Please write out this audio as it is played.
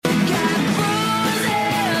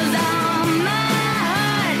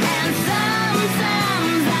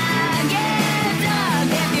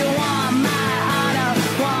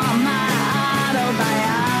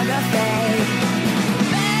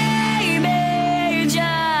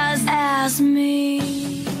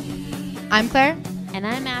I'm Claire. And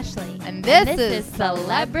I'm Ashley. And this is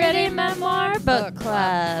Celebrity Memoir Book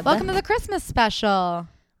Club. Welcome to the Christmas special.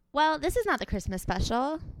 Well, this is not the Christmas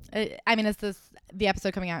special. Is this the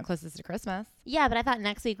episode coming out closest to Christmas? Yeah, but I thought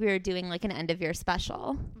next week we were doing like an end of year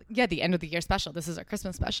special. Yeah, the end of the year special. This is our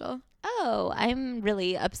Christmas special. Oh, I'm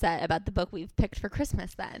really upset about the book we've picked for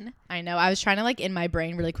Christmas then. I know. I was trying to in my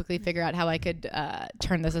brain really quickly figure out how I could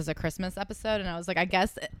turn this as a Christmas episode. And I was like, I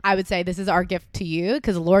guess I would say this is our gift to you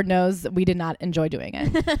because Lord knows we did not enjoy doing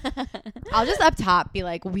it. I'll just up top be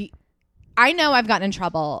like, I know I've gotten in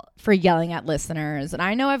trouble for yelling at listeners, and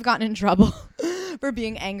I know I've gotten in trouble for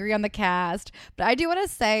being angry on the cast, but I do want to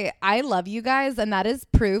say I love you guys, and that is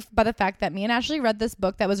proof by the fact that me and Ashley read this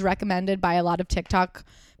book that was recommended by a lot of TikTok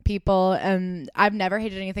people, and I've never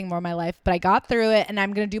hated anything more in my life, but I got through it, and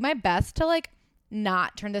I'm going to do my best to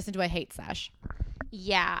not turn this into a hate sesh.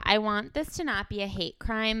 Yeah, I want this to not be a hate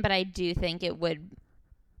crime, but I do think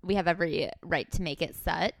we have every right to make it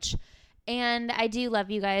such. And I do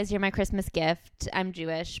love you guys. You're my Christmas gift. I'm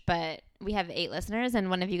Jewish, but we have 8 listeners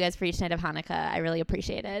and one of you guys for each night of Hanukkah. I really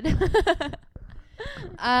appreciated.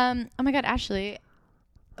 Oh my God, Ashley,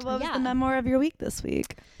 what was the memoir of your week this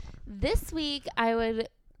week? This week, I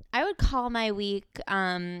would call my week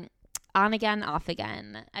on again, off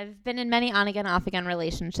again. I've been in many on again, off again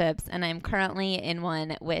relationships, and I'm currently in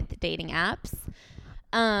one with dating apps.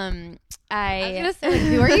 I was gonna say,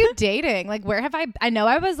 who are you dating? Where have I know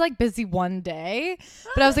I was busy one day,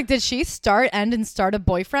 but I was like, did she end and start a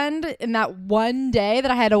boyfriend in that one day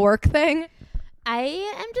that I had a work thing? I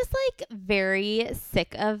am just very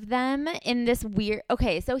sick of them in this weird.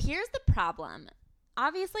 Okay, so here's the problem.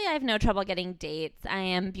 Obviously, I have no trouble getting dates. I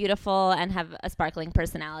am beautiful and have a sparkling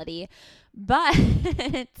personality, but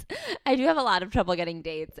I do have a lot of trouble getting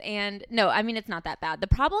dates. And no, I mean, it's not that bad. The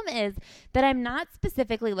problem is that I'm not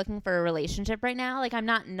specifically looking for a relationship right now. I'm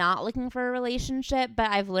not looking for a relationship, but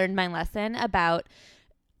I've learned my lesson about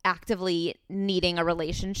actively needing a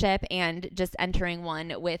relationship and just entering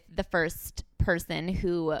one with the first person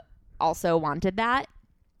who also wanted that.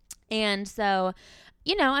 And so,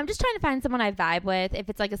 I'm just trying to find someone I vibe with. If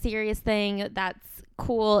it's a serious thing, that's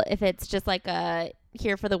cool. If it's just a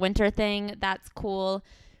here for the winter thing, that's cool.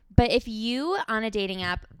 But if you on a dating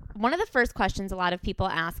app, one of the first questions a lot of people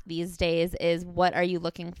ask these days is, what are you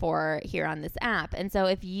looking for here on this app? And so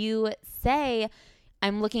if you say,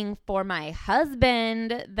 I'm looking for my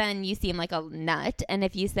husband, then you seem like a nut. And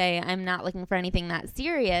if you say, I'm not looking for anything that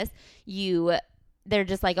serious, they're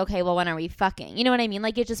just okay, well, when are we fucking? You know what I mean?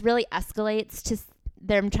 It just really escalates to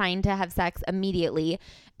them trying to have sex immediately.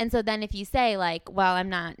 And so then if you say well, I'm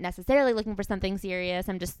not necessarily looking for something serious,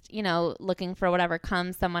 I'm just, looking for whatever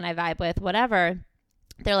comes, someone I vibe with, whatever,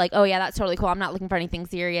 they're like, oh yeah, that's totally cool. I'm not looking for anything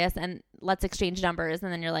serious and let's exchange numbers.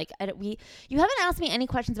 And then you're like, you haven't asked me any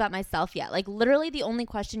questions about myself yet. Literally the only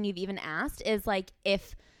question you've even asked is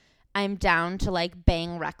if I'm down to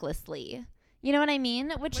bang recklessly. You know what I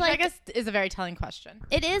mean? Which I guess is a very telling question.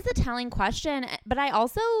 It is a telling question, but I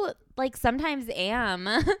also sometimes am,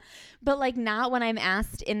 but not when I'm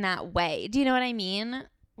asked in that way. Do you know what I mean?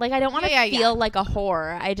 I don't want to feel like a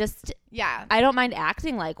whore. I don't mind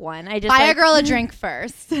acting like one. I just buy a girl a drink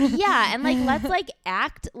first. Yeah, and let's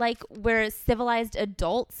act like we're civilized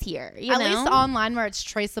adults here. You know? At least online where it's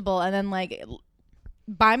traceable, and then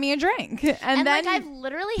buy me a drink. And then I've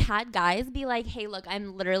literally had guys be like, hey, look,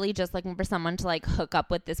 I'm literally just looking for someone to hook up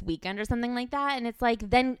with this weekend or something like that. And it's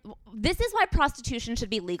then this is why prostitution should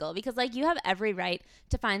be legal, because you have every right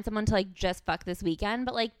to find someone to just fuck this weekend.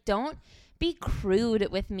 But don't be crude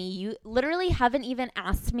with me. You literally haven't even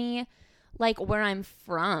asked me where I'm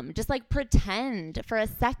from. Just pretend for a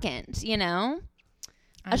second,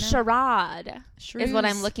 A charade is what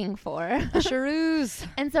I'm looking for. A charuse.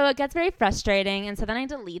 And so it gets very frustrating. And so then I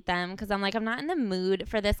delete them because I'm I'm not in the mood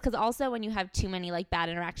for this. Because also when you have too many bad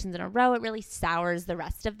interactions in a row, it really sours the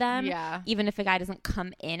rest of them. Yeah. Even if a guy doesn't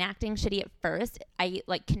come in acting shitty at first, I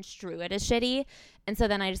construe it as shitty. And so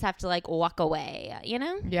then I just have to walk away,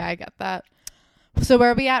 Yeah, I get that. So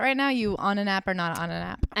where are we at right now? You on an app or not on an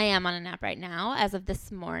app? I am on an app right now as of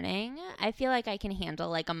this morning. I feel like I can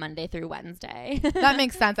handle a Monday through Wednesday. That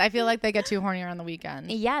makes sense. I feel like they get too horny on the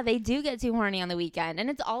weekend. Yeah, they do get too horny on the weekend. And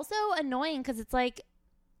it's also annoying because it's I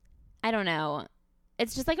don't know.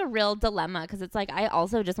 It's just a real dilemma because it's I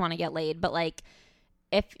also just want to get laid. But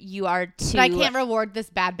if you are too... But I can't reward this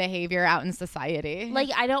bad behavior out in society.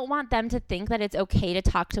 I don't want them to think that it's okay to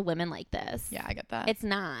talk to women like this. Yeah, I get that. It's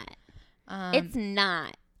not. It's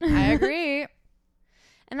not. I agree.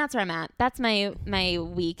 And that's where I'm at. That's my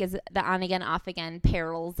week, is the on again, off again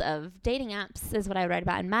perils of dating apps is what I write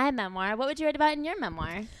about in my memoir. What would you write about in your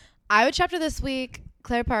memoir? I would chapter this week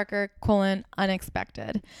Claire Parker,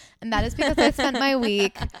 unexpected. And that is because I spent my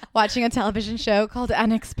week watching a television show called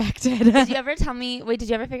Unexpected. Did you ever did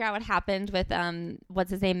you ever figure out what happened with,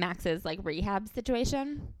 what's his name, Max's, like, rehab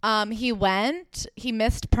situation? He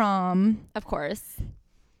missed prom. Of course.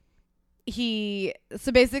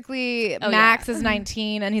 Basically Max is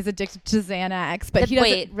 19 and he's addicted to Xanax, but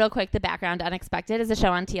wait, real quick, the background. Unexpected is a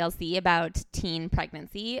show on TLC about teen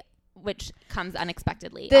pregnancy, which comes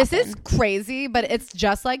unexpectedly. This is crazy, but it's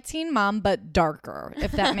just like Teen Mom, but darker,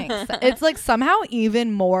 if that makes sense. It's like somehow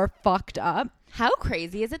even more fucked up. How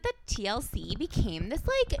crazy is it that TLC became this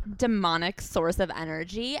like demonic source of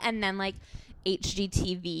energy, and then like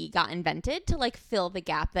HGTV got invented to like fill the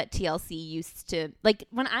gap that TLC used to, like,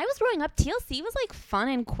 when I was growing up, TLC was like fun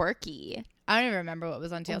and quirky. I don't even remember what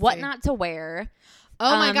was on TLC. What Not to Wear.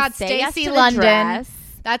 Oh my God, Say Yes Stacey to the London. Dress.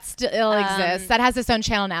 That still exists. That has its own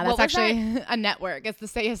channel now. That's actually a network. It's the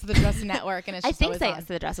Say Yes to the Dress network, and it's just I think always Say on. Yes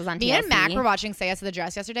to the Dress was on TLC. Me and Mac were watching Say Yes to the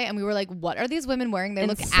Dress yesterday, and we were like, "What are these women wearing? They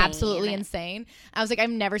look absolutely insane." I was like,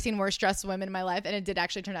 "I've never seen worse dressed women in my life," and it did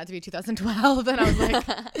actually turn out to be 2012. And I was like,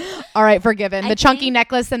 "All right, forgiven." The chunky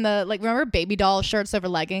necklace and the remember baby doll shirts over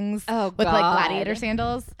leggings with like gladiator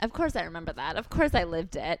sandals. Of course, I remember that. Of course, I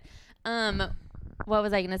lived it. What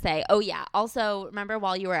was I gonna say? Oh yeah. Also, remember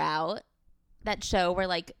While You Were Out, that show where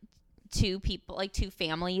like two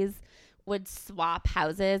families would swap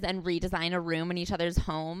houses and redesign a room in each other's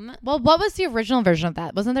home. Well, what was the original version of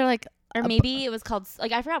that? Wasn't there like, or maybe it was called,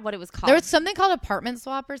 like, I forgot what it was called. There was something called Apartment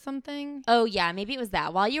Swap or something. Oh yeah, maybe it was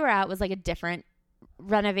that. While You Were Out was like a different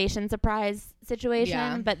renovation surprise situation,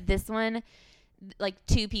 Yeah. but this one, like,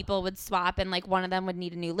 two people would swap, and like one of them would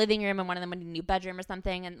need a new living room and one of them would need a new bedroom or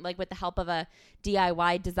something, and like with the help of a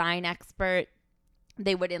DIY design expert,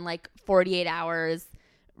 they would in like 48 hours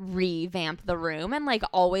revamp the room, and like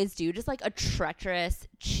always do just like a treacherous,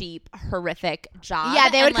 cheap, horrific job. Yeah,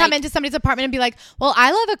 they would come like, into somebody's apartment and be like, "Well,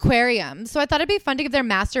 I love aquariums, so I thought it'd be fun to give their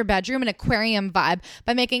master bedroom an aquarium vibe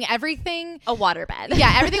by making everything a waterbed."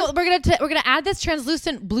 Yeah, everything. We're gonna add this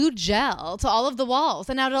translucent blue gel to all of the walls,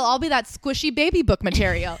 and now it'll all be that squishy baby book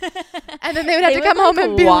material. And then they would have to come home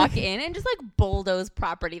and walk in and just like bulldoze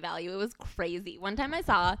property value. It was crazy. One time I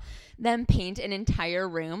saw them paint an entire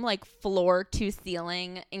room, like floor to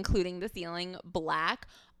ceiling, including the ceiling, black,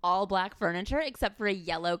 all black furniture except for a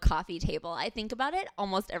yellow coffee table. I think about it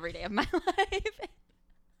almost every day of my life.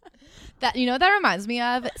 That, you know what that reminds me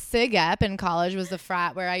of? Sig Ep in college was the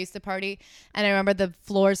frat where I used to party, and I remember the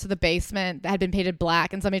floors to the basement that had been painted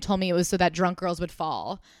black, and somebody told me it was so that drunk girls would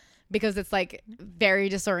fall, because it's like very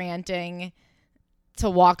disorienting to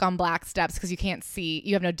walk on black steps because you can't see,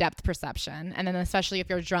 you have no depth perception, and then especially if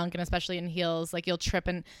you're drunk and especially in heels, like you'll trip.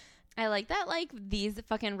 And I like that, like, these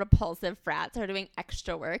fucking repulsive frats are doing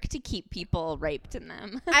extra work to keep people raped in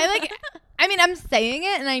them. I mean, I'm saying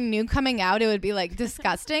it, and I knew coming out it would be like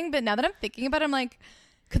disgusting, but now that I'm thinking about it, I'm like,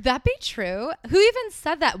 could that be true? Who even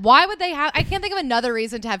said that? Why would they have? I can't think of another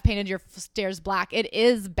reason to have painted your stairs black. It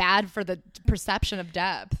is bad for the perception of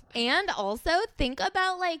depth. And also think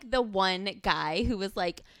about like the one guy who was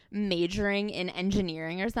like majoring in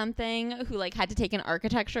engineering or something, who like had to take an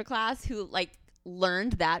architecture class, who like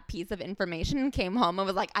learned that piece of information and came home and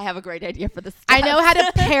was like, I have a great idea for this stuff. I know how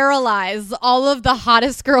to paralyze all of the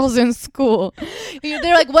hottest girls in school.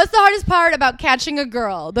 They're like, what's the hardest part about catching a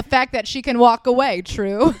girl? The fact that she can walk away.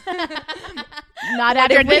 True. Not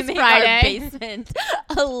after this Friday. Our basement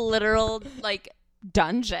a literal like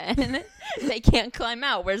dungeon. They can't climb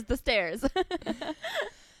out. Where's the stairs?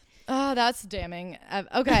 Oh, that's damning.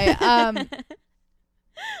 Okay.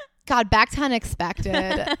 God, back to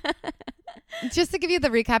Unexpected. Just to give you the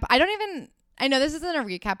recap, I know this isn't a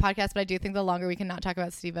recap podcast, but I do think the longer we can not talk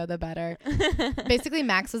about Steve-O, the better. Basically,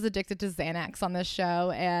 Max was addicted to Xanax on this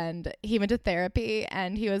show, and he went to therapy,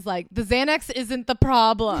 and he was like, the Xanax isn't the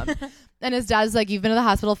problem. And his dad's like, you've been to the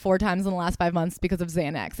hospital 4 times in the last 5 months because of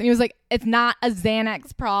Xanax. And he was like, it's not a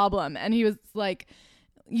Xanax problem. And he was like,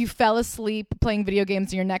 you fell asleep playing video games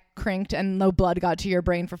and your neck crinked and no blood got to your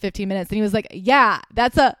brain for 15 minutes. And he was like, yeah,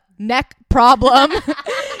 that's a neck problem.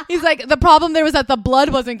 He's like, the problem there was that the blood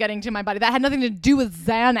wasn't getting to my body. That had nothing to do with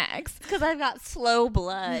Xanax. Because I've got slow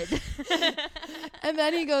blood. And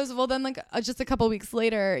then he goes, well, then like just a couple weeks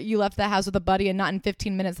later, you left the house with a buddy, and not in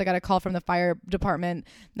 15 minutes, I got a call from the fire department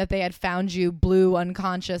that they had found you blue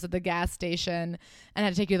unconscious at the gas station and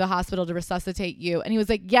had to take you to the hospital to resuscitate you. And he was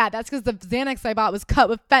like, yeah, that's because the Xanax I bought was cut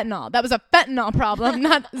with fentanyl. That was a fentanyl problem,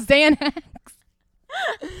 not Xanax.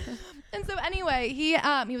 And so anyway, he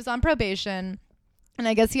was on probation. And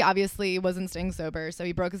I guess he obviously wasn't staying sober, so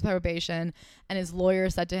he broke his probation, and his lawyer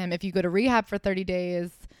said to him, if you go to rehab for 30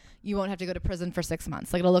 days, you won't have to go to prison for 6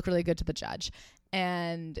 months. Like, it'll look really good to the judge.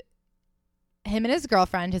 And him and his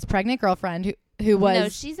girlfriend, his pregnant girlfriend, who was... No,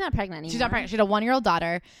 she's not pregnant anymore. She's not pregnant. She had a 1-year-old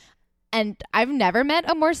daughter. And I've never met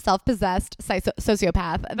a more self-possessed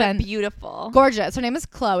sociopath than... beautiful. Gorgeous. Her name is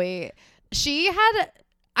Chloe. She had...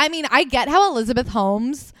 I mean, I get how Elizabeth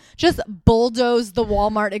Holmes just bulldozed the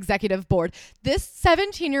Walmart executive board. This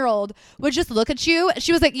 17-year-old would just look at you.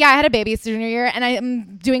 She was like, yeah, I had a baby senior year and I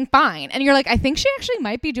am doing fine. And you're like, I think she actually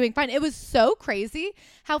might be doing fine. It was so crazy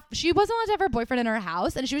how she wasn't allowed to have her boyfriend in her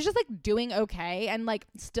house. And she was just like doing okay and like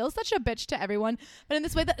still such a bitch to everyone. But in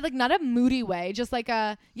this way that like not a moody way, just like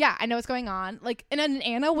a, yeah, I know what's going on. Like in an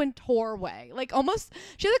Anna Wintour way. Like almost,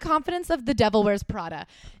 she had the confidence of the Devil Wears Prada.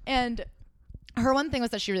 And her one thing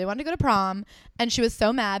was that she really wanted to go to prom, and she was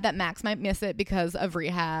so mad that Max might miss it because of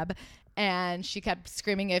rehab. And she kept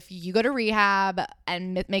screaming, if you go to rehab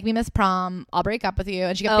and make me miss prom, I'll break up with you.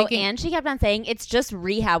 And she kept thinking, and she kept on saying, it's just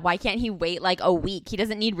rehab. Why can't he wait like a week? He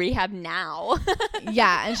doesn't need rehab now.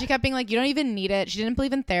 yeah. And she kept being like, you don't even need it. She didn't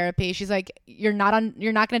believe in therapy. She's like, you're not going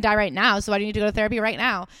to die right now. So why do you need to go to therapy right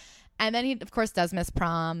now? And then he, of course, does miss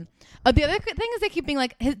prom. The other thing is they keep being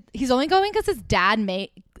like, he's only going because his dad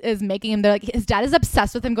is making him. They're like, his dad is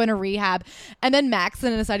obsessed with him going to rehab. And then Max,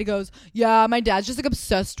 on the side, he goes, yeah, my dad's just like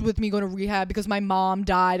obsessed with me going to rehab because my mom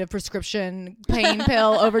died of prescription pain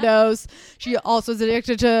pill overdose. She also is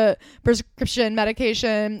addicted to prescription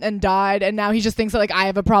medication and died. And now he just thinks that like I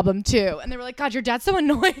have a problem too. And they were like, God, your dad's so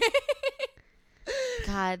annoying.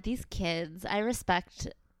 God, these kids, I respect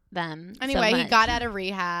them. Anyway, so he got out of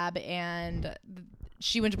rehab and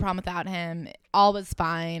she went to prom without him. All was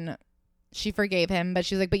fine. She forgave him, but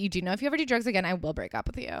she was like, but you do know if you ever do drugs again, I will break up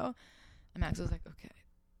with you. And Max was like, okay.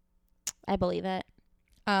 I believe it.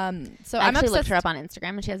 So I I'm actually obsessed. looked her up on Instagram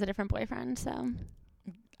and she has a different boyfriend, so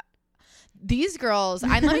These girls,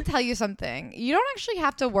 let me tell you something. You don't actually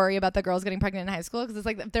have to worry about the girls getting pregnant in high school because it's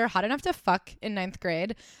like if they're hot enough to fuck in 9th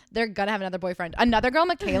grade, they're going to have another boyfriend. Another girl,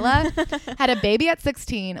 Michaela, had a baby at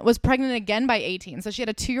 16, was pregnant again by 18. So she had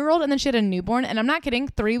a 2-year-old and then she had a newborn. And I'm not kidding.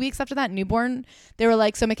 3 weeks after that newborn, they were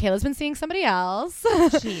like, so Michaela's been seeing somebody else.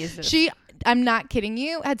 Jesus. I'm not kidding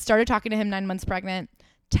you, had started talking to him 9 months pregnant,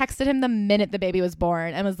 texted him the minute the baby was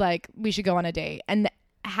born and was like, we should go on a date. And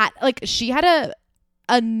she had a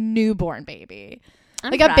newborn baby.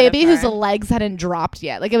 I'm like a proud baby of her. whose legs hadn't dropped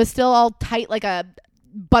yet. Like it was still all tight like a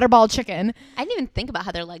butterball chicken. I didn't even think about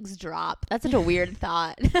how their legs drop. That's such a weird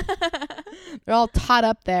thought. They're all taut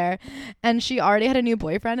up there. And she already had a new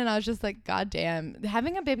boyfriend and I was just like, God damn.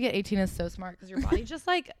 Having a baby at 18 is so smart because your body just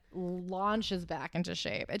like launches back into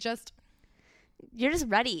shape. You're just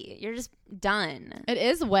ready. You're just done. It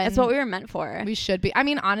is when That's what we were meant for. we should be. I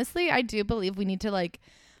mean, honestly, I do believe we need to like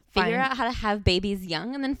Figure out how to have babies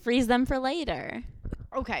young and then freeze them for later.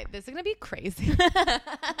 Okay, this is going to be crazy.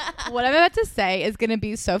 What I'm about to say is going to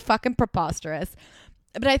be so fucking preposterous.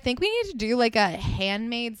 But I think we need to do like a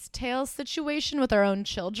Handmaid's Tale situation with our own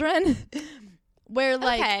children. Where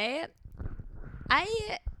like... Okay. I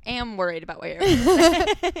am worried about what you're going to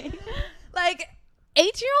say. Like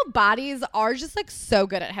 18-year-old bodies are just like so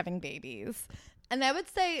good at having babies. And I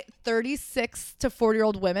would say 36 to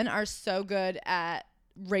 40-year-old women are so good at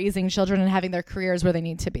raising children and having their careers where they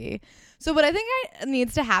need to be. So what I think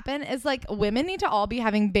needs to happen is like women need to all be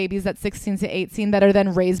having babies at 16 to 18 that are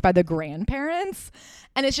then raised by the grandparents.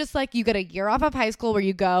 And it's just like you get a year off of high school where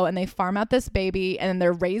you go and they farm out this baby and then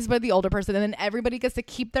they're raised by the older person and then everybody gets to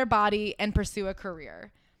keep their body and pursue a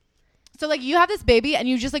career. So like you have this baby and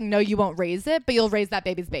you just like know you won't raise it, but you'll raise that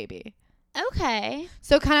baby's baby. Okay.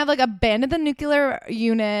 So kind of like abandon the nuclear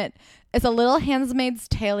unit. It's a little Handmaid's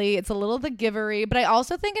Tale-y. It's a little The Givery, but I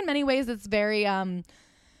also think in many ways it's very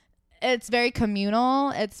communal.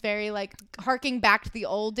 It's very like harking back to the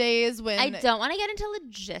old days when I don't want to get into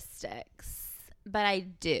logistics, but I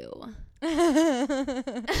do.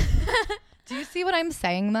 Do you see what I'm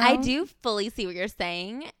saying though? I do fully see what you're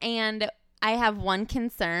saying, and I have one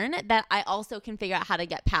concern that I also can figure out how to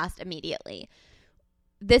get past immediately.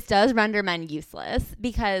 This does render men useless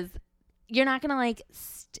because you're not going to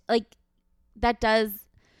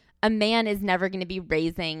a man is never going to be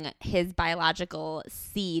raising his biological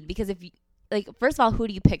seed because if you, like, first of all, who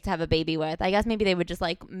do you pick to have a baby with? I guess maybe they would just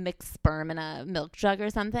like mix sperm in a milk jug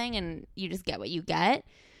or something and you just get what you get.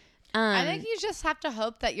 I think you just have to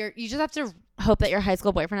hope that you just have to hope that your high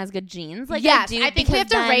school boyfriend has good genes. Like, yes, I think we have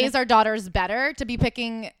to raise our daughters better to be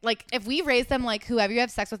picking, like, if we raise them like whoever you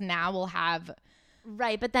have sex with now will have.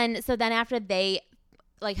 Right, but then after they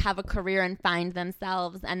like have a career and find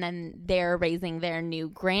themselves and then they're raising their new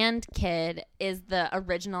grandkid, is the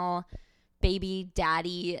original baby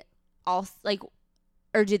daddy also like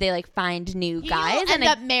or do they like find new guys and end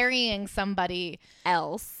up marrying somebody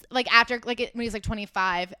else? Like after when he's like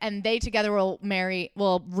 25, and they together will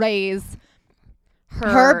raise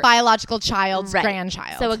her biological child's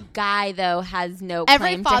grandchild. So a guy though has no every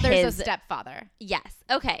claim father's to his a stepfather. Yes.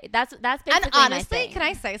 Okay. That's basically and honestly, my thing. Can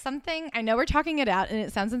I say something? I know we're talking it out and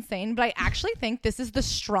it sounds insane, but I actually think this is the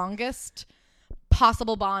strongest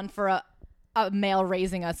possible bond for a male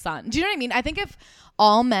raising a son. Do you know what I mean? I think if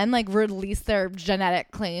all men like release their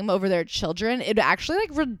genetic claim over their children, it would actually like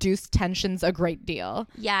reduce tensions a great deal.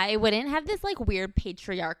 Yeah, it wouldn't have this like weird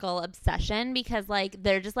patriarchal obsession because like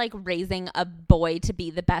they're just like raising a boy to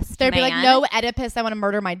be the best There'd man. be like no Oedipus, I want to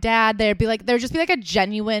murder my dad. There'd just be like a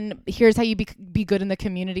genuine, here's how you be good in the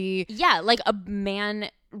community. Yeah, like a man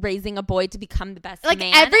raising a boy to become the best like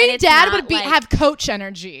man. Every dad would have coach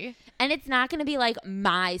energy. And it's not going to be like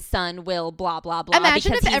my son will blah, blah, blah.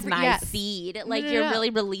 Imagine because if he's my seed. Like you're really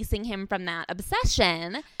releasing him from that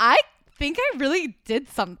obsession. I think I really did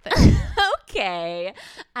something. Okay.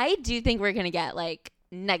 I do think we're going to get like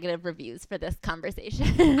negative reviews for this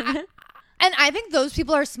conversation. And I think those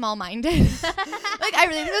people are small-minded. Like I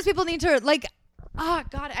really think those people need to like, oh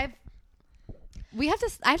God, I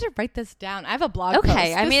have to write this down. I have a blog post.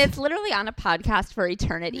 I mean, it's literally on a podcast for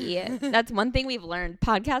eternity. That's one thing we've learned.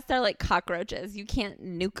 Podcasts are like cockroaches. You can't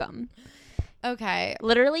nuke them. Okay.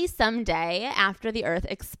 Literally someday after the earth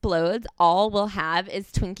explodes, all we'll have is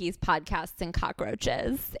Twinkies, podcasts, and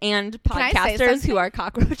cockroaches. And podcasters who are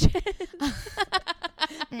cockroaches.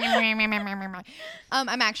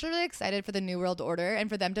 I'm actually really excited for the New World Order and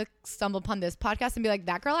for them to stumble upon this podcast and be like,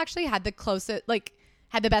 that girl actually had the closest, like,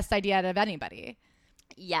 had the best idea out of anybody.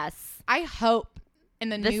 Yes. I hope in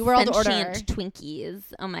the New World Order. Twinkies.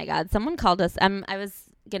 Oh my God. Someone called us. I was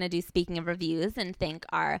going to do speaking of reviews and thank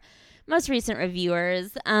our most recent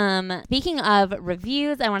reviewers. Speaking of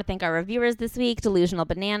reviews, I want to thank our reviewers this week. Delusional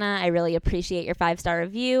Banana. I really appreciate your 5-star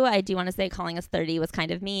review. I do want to say calling us 30 was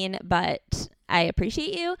kind of mean, but I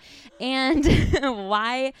appreciate you. And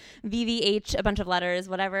YVVH, a bunch of letters,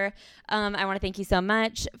 whatever. I want to thank you so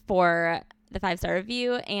much for the 5-star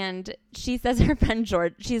review. And she says her friend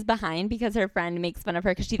George, she's behind because her friend makes fun of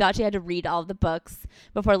her because she thought she had to read all the books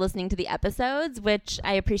before listening to the episodes, which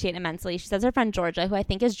I appreciate immensely. She says her friend Georgia, who I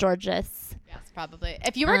think is Georges. Yes, probably.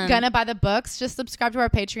 If you were gonna buy the books, just subscribe to our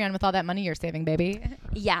Patreon with all that money you're saving, baby.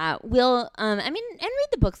 Yeah, we'll and read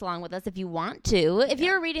the books along with us if you want to. If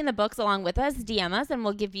you're reading the books along with us, DM us and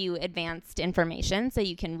we'll give you advanced information so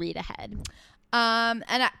you can read ahead.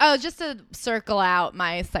 Just to circle out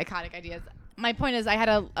my psychotic ideas. My point is I had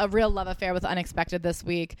a real love affair with Unexpected this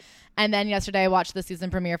week. And then yesterday I watched the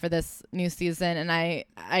season premiere for this new season. And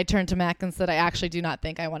I turned to Mac and said, I actually do not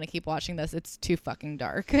think I want to keep watching this. It's too fucking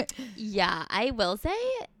dark. Yeah, I will say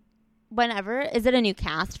is it a new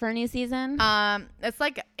cast for a new season? It's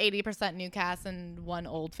like 80% new cast and one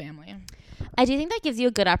old family. I do think that gives you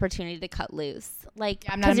a good opportunity to cut loose. Like,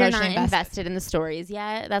 I'm not because you're not invested in the stories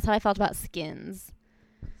yet. That's how I felt about Skins.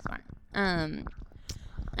 Smart.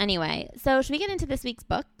 Anyway, so should we get into this week's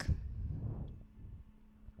book?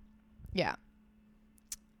 Yeah.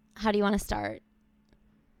 How do you want to start?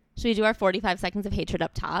 Should we do our 45 seconds of hatred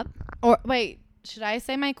up top? Or wait, should I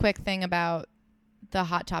say my quick thing about the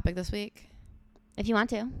hot topic this week? If you want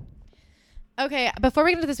to. Okay, before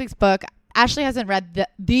we get into this week's book, Ashley hasn't read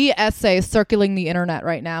the essay circling the internet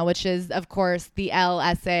right now, which is, of course, the Elle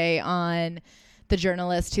essay on the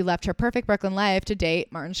journalist who left her perfect Brooklyn life to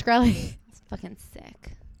date Martin Shkreli. It's fucking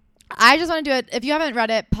sick. I just want to do it. If you haven't read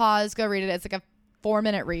it, pause, go read it. It's like a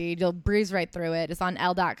 4-minute read. You'll breeze right through it. It's on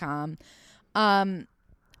Elle.com.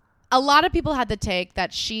 A lot of people had the take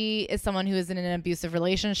that she is someone who is in an abusive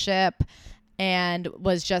relationship and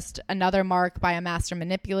was just another mark by a master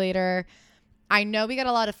manipulator. I know we get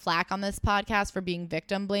a lot of flack on this podcast for being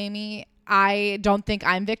victim blamey. I don't think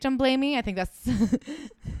I'm victim blamey. I think that's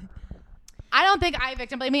I don't think I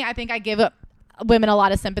victim blame me. I think I give women a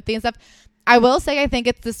lot of sympathy and stuff. I will say I think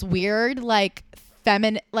it's this weird like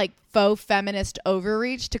faux feminist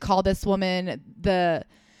overreach to call this woman the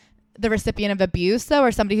recipient of abuse though,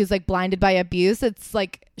 or somebody who's like blinded by abuse. It's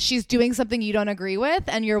like she's doing something you don't agree with,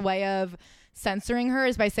 and your way of censoring her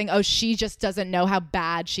is by saying, oh, she just doesn't know how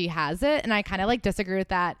bad she has it. And I kind of like disagree with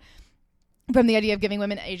that from the idea of giving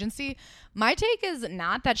women agency. My take is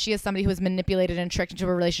not that she is somebody who was manipulated and tricked into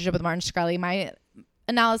a relationship with Martin Shkreli. My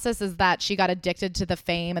analysis is that she got addicted to the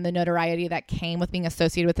fame and the notoriety that came with being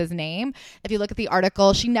associated with his name. If you look at the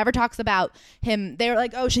article, she never talks about him. They're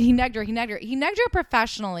like, oh, he negged her. He negged her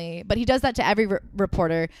professionally, but he does that to every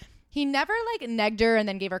reporter. He never like negged her and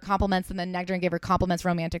then gave her compliments and then negged her and gave her compliments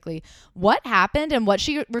romantically. What happened and what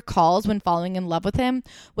she recalls when falling in love with him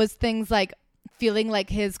was things like feeling like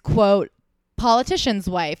his quote politician's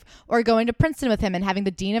wife, or going to Princeton with him and having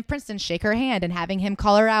the dean of Princeton shake her hand and having him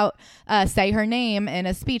call her out, say her name in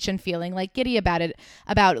a speech and feeling like giddy about it,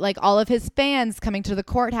 about like all of his fans coming to the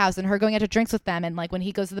courthouse and her going out to drinks with them. And like when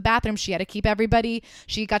he goes to the bathroom, she had to keep everybody,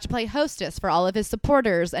 she got to play hostess for all of his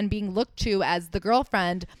supporters and being looked to as the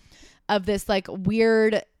girlfriend of this like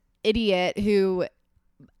weird idiot who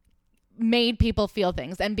made people feel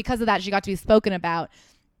things. And because of that, she got to be spoken about.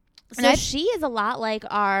 So she is a lot like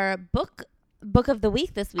our book of the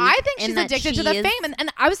week this week. I think she's addicted to the fame.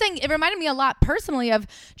 And I was saying it reminded me a lot personally of,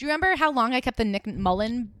 do you remember how long I kept the Nick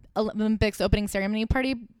Mullen Olympics opening ceremony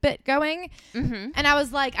party bit going? Mm-hmm. And I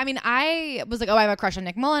was like, I mean, I was like, oh, I have a crush on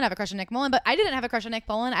Nick Mullen. I have a crush on Nick Mullen. But I didn't have a crush on Nick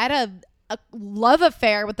Mullen. I had a love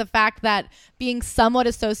affair with the fact that being somewhat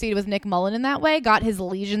associated with Nick Mullen in that way got his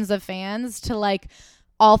legions of fans to like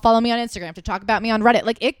all follow me on Instagram, to talk about me on Reddit.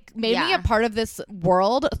 Like it made me a part of this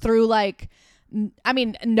world through like, I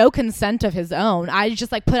mean, no consent of his own. I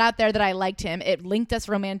just like put out there that I liked him. It linked us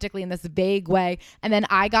romantically in this vague way. And then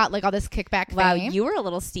I got like all this kickback Wow, fame. you were a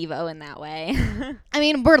little Steve-O in that way. I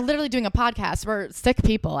mean, we're literally doing a podcast. We're sick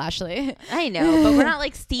people, Ashley. I know, but we're not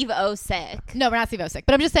like Steve-O sick. No, we're not Steve-O sick.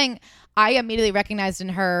 But I'm just saying I immediately recognized in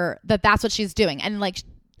her that that's what she's doing. And like,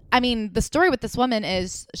 I mean, the story with this woman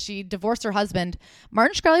is she divorced her husband.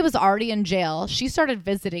 Martin Shkreli was already in jail. She started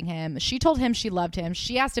visiting him. She told him she loved him.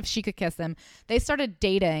 She asked if she could kiss him. They started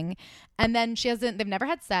dating. And then they've never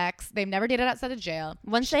had sex. They've never dated outside of jail.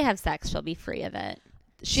 Once they have sex, she'll be free of it.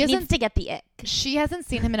 She needs to get the ick. She hasn't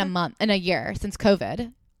seen him in a year since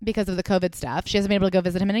COVID because of the COVID stuff. She hasn't been able to go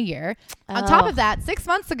visit him in a year. Oh. On top of that, 6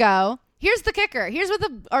 months ago, here's the kicker. Here's where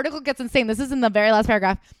the article gets insane. This is in the very last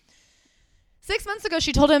paragraph. 6 months ago,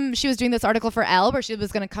 she told him she was doing this article for Elle where she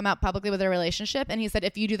was going to come out publicly with her relationship. And he said,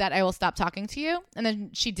 if you do that, I will stop talking to you. And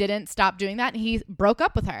then she didn't stop doing that. And he broke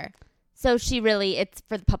up with her. So it's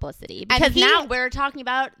for the publicity. Because now we're talking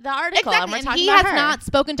about the article. Exactly. And we're talking he about has her. not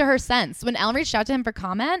spoken to her since. When Elle reached out to him for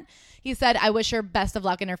comment, he said, I wish her best of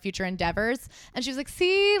luck in her future endeavors. And she was like,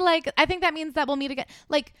 see, like, I think that means that we'll meet again.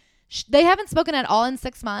 Like, they haven't spoken at all in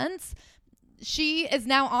 6 months. She is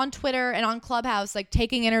now on Twitter and on Clubhouse, like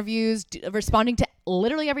taking interviews, responding to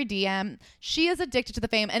literally every DM. She is addicted to the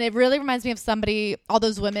fame. And it really reminds me of all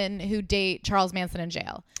those women who date Charles Manson in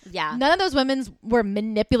jail. Yeah. None of those women were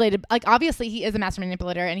manipulated. Like, obviously he is a master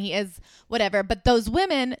manipulator and he is whatever. But those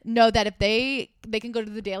women know that if they can go to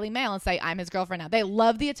the Daily Mail and say, I'm his girlfriend now. They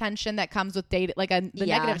love the attention that comes with dating, like the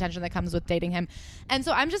negative attention that comes with dating him. And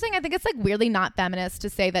so I'm just saying, I think it's like weirdly not feminist to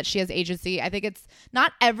say that she has agency. I think it's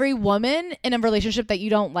not every woman in a relationship that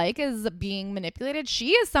you don't like is being manipulated.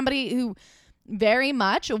 She is somebody who very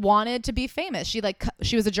much wanted to be famous. She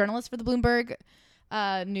was a journalist for the Bloomberg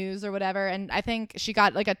news or whatever, and I think she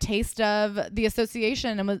got like a taste of the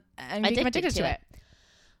association and became addicted to it.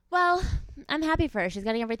 Well, I'm happy for her. She's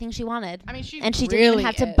getting everything she wanted. I mean, she didn't really even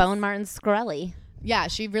have to bone Martin Shkreli. Yeah,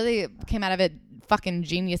 she really came out of it fucking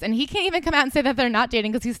genius. And he can't even come out and say that they're not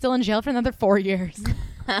dating because he's still in jail for another 4 years.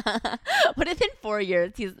 What if in 4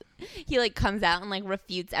 years he like comes out and like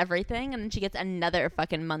refutes everything and then she gets another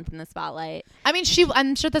fucking month in the spotlight? I mean,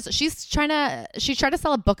 I'm sure she tried to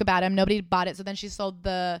sell a book about him. Nobody bought it. So then she sold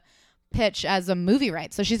the pitch as a movie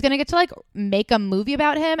right. So she's going to get to like make a movie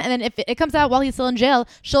about him. And then if it comes out while he's still in jail,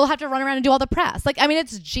 she'll have to run around and do all the press. Like, I mean,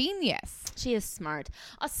 it's genius. She is smart.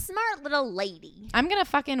 A smart little lady. I'm going to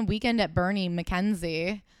fucking Weekend at Bernie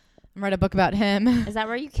Mackenzie and write a book about him. Is that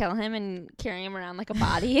where you kill him and carry him around like a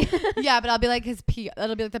body? Yeah, but I'll be like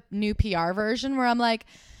that'll be like the new PR version where I'm like,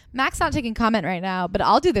 Mac's not taking comment right now, but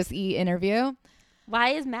I'll do this interview. Why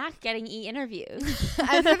is Mac getting interviews?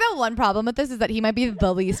 I think the one problem with this is that he might be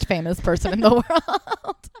the least famous person in the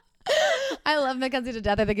world. I love Mackenzie to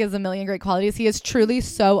death. I think he has a million great qualities. He is truly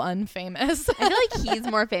so unfamous. I feel like he's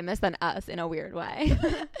more famous than us in a weird way.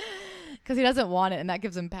 Because he doesn't want it, and that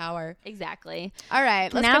gives him power. Exactly. All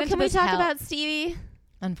right. Let's now get into can we this talk hell. about Stevie?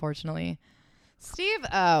 Unfortunately. Steve,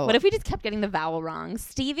 oh. What if we just kept getting the vowel wrong?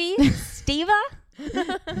 Stevie? Steva?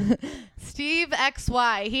 Steve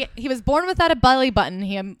XY. He was born without a belly button.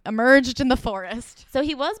 He emerged in the forest. So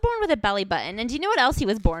he was born with a belly button. And do you know what else he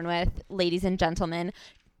was born with, ladies and gentlemen?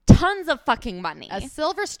 Tons of fucking money. A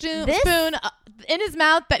silver spoon in his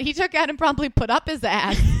mouth that he took out and promptly put up his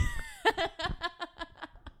ass.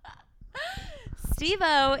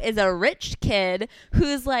 Steve-O is a rich kid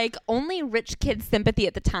whose like only rich kid sympathy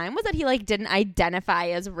at the time was that he like didn't identify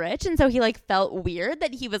as rich, and so he like felt weird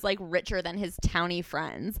that he was like richer than his towny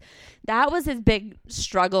friends. That was his big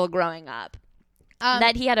struggle growing up.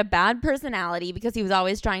 That he had a bad personality because he was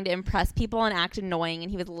always trying to impress people and act annoying,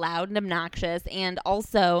 and he was loud and obnoxious, and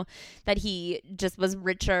also that he just was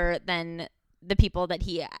richer than the people that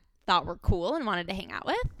he thought were cool and wanted to hang out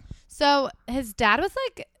with. So his dad was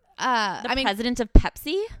like, president of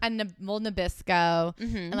Pepsi and Nabisco,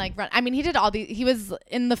 and like he did all he was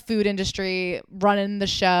in the food industry running the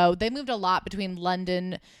show. They moved a lot between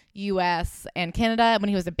London, US and Canada. When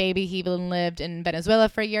he was a baby, he even lived in Venezuela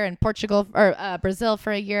for a year, and Portugal or Brazil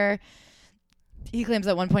for a year. He claims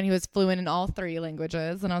at one point he was fluent in all 3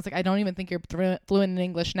 languages, and I was like, I don't even think you're fluent in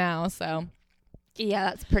English now. So yeah,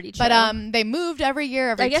 that's pretty true. But they moved every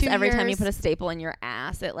year. I guess every years. time you put a staple in your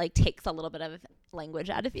ass, it like takes a little bit of language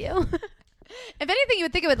out of you. If anything, you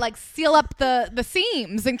would think it would like seal up the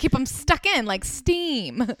seams and keep them stuck in like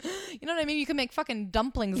steam. You know what I mean? You can make fucking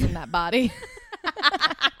dumplings in that body.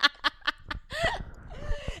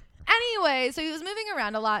 Anyway, so he was moving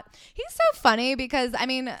around a lot. He's so funny because,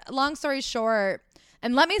 long story short,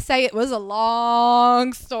 and let me say it was a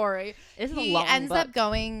long story. He ends up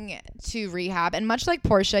going to rehab. And much like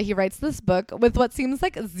Portia, he writes this book with what seems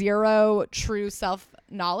like 0 true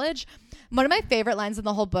self-knowledge. One of my favorite lines in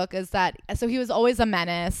the whole book is that, so he was always a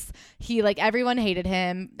menace. He, like, everyone hated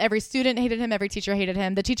him. Every student hated him. Every teacher hated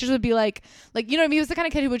him. The teachers would be like, you know what I mean? He was the kind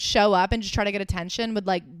of kid who would show up and just try to get attention, would,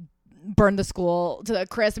 like, burn the school to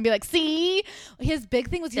Chris and be like, see? His big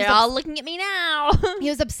thing was they're all looking at me now. He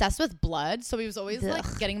was obsessed with blood, so he was always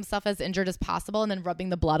like getting himself as injured as possible and then rubbing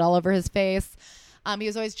the blood all over his face. He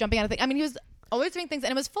was always jumping out of things. He was always doing things,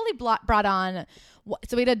 and it was fully brought on.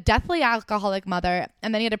 So he had a deathly alcoholic mother,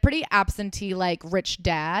 and then he had a pretty absentee, like, rich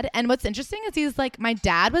dad. And what's interesting is he's like, my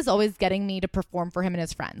dad was always getting me to perform for him and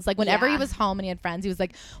his friends. Like, whenever he was home and he had friends, he was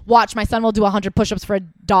like, watch, my son will do 100 push-ups for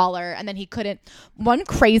 $1. And then he couldn't. One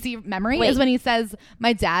crazy memory is when he says,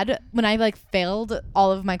 my dad, when I like failed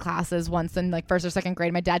all of my classes once in like 1st or 2nd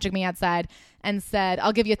grade, my dad took me outside and said,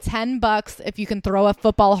 I'll give you $10 if you can throw a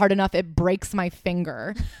football hard enough it breaks my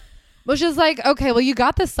finger. Which is like, okay, well, you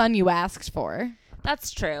got the son you asked for.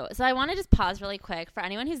 That's true. So I want to just pause really quick. For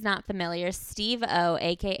anyone who's not familiar, Steve-O,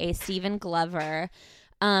 a.k.a. Stephen Glover,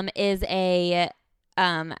 is a...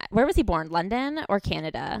 where was he born? London or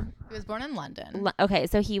Canada? He was born in London. Okay,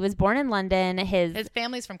 so he was born in London. His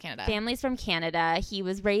family's from Canada. Family's from Canada. He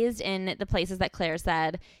was raised in the places that Claire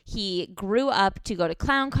said. He grew up to go to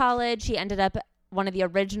clown college. He ended up one of the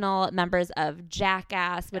original members of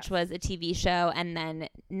Jackass, which was a TV show, and then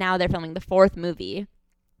now they're filming the 4th movie.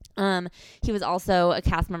 He was also a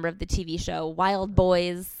cast member of the TV show Wild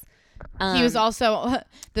Boys. He was also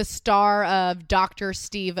the star of Dr.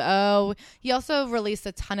 Steve-O. He also released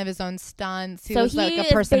a ton of his own stunts. He was like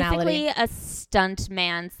a personality. Basically a stunt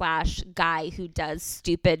man / guy who does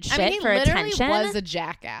stupid shit for attention. He literally was a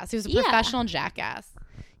jackass. He was a professional jackass.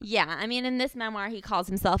 Yeah, in this memoir, he calls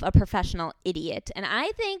himself a professional idiot. And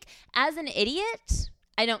I think as an idiot,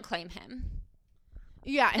 I don't claim him.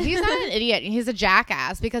 Yeah, he's not an idiot. He's a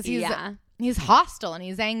jackass because he's hostile and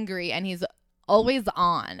he's angry and he's always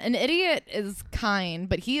on. An idiot is kind,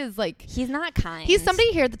 but he is like... He's not kind. He's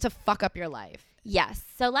somebody here to fuck up your life. Yes.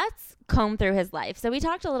 So let's comb through his life. So we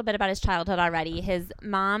talked a little bit about his childhood already. His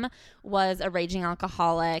mom was a raging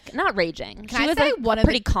alcoholic. Not raging. She was a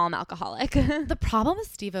pretty calm alcoholic. The problem with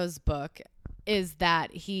Steve-O's book is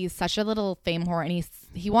that he's such a little fame whore, and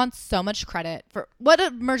he wants so much credit for what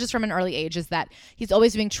emerges from an early age is that he's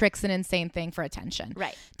always doing tricks and insane thing for attention.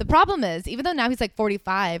 Right. The problem is, even though now he's like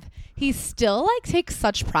 45, he still like takes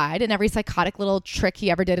such pride in every psychotic little trick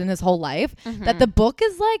he ever did in his whole life that the book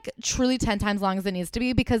is like truly 10 times long as it needs to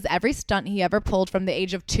be, because every stunt he ever pulled from the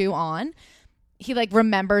age of 2 on, he like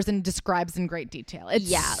remembers and describes in great detail.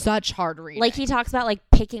 It's such hard reading. Like he talks about like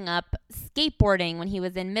picking up skateboarding when he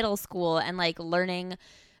was in middle school and like learning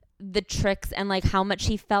the tricks and like how much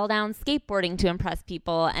he fell down skateboarding to impress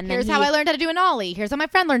people. And here's how I learned how to do an ollie. Here's how my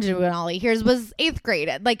friend learned to do an ollie. Here's was 8th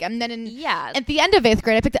grade. Like, and then at the end of 8th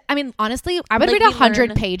grade, I picked. Honestly, I would read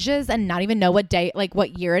 100 pages and not even know what day, like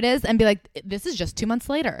what year it is, and be like, this is just 2 months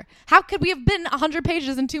later. How could we have been 100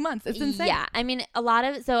 pages in 2 months? It's insane. Yeah, a lot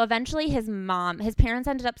of so eventually his parents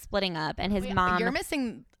ended up splitting up, and his mom. You're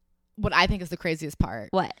missing what I think is the craziest part.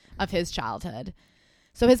 What? Of his childhood.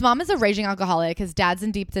 So his mom is a raging alcoholic. His dad's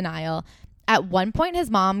in deep denial. At one point,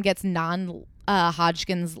 his mom gets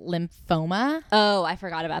non-Hodgkin's lymphoma. Oh, I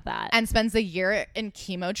forgot about that. And spends a year in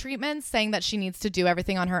chemo treatments, saying that she needs to do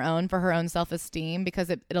everything on her own for her own self-esteem because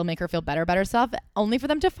it'll make her feel better about herself, only for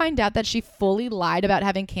them to find out that she fully lied about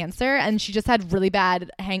having cancer, and she just had really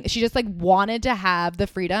bad she just like wanted to have the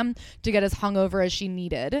freedom to get as hungover as she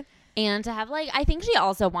needed. And to have I think she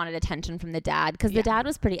also wanted attention from the dad because the dad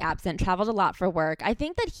was pretty absent, traveled a lot for work. I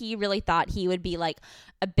think that he really thought he would be like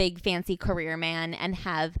a big fancy career man and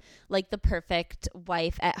have like the perfect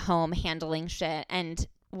wife at home handling shit. And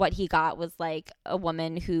what he got was like a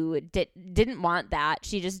woman who didn't want that.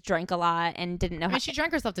 She just drank a lot and didn't know I mean, she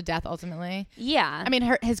drank herself to death ultimately. Yeah. I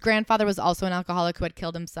mean, his grandfather was also an alcoholic who had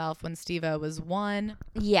killed himself when Steve-O was 1.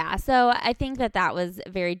 Yeah. So I think that was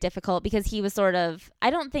very difficult because he was sort of,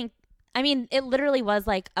 I mean, it literally was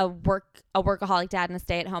like a workaholic dad and a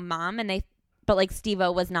stay-at-home mom, but like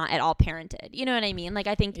Steve-O was not at all parented. You know what I mean? Like,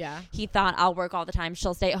 I think he thought, I'll work all the time.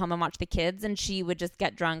 She'll stay at home and watch the kids, and she would just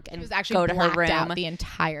get drunk and go to her room out the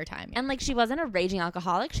entire time. And like, she wasn't a raging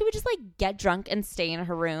alcoholic. She would just like get drunk and stay in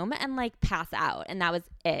her room and like pass out, and that was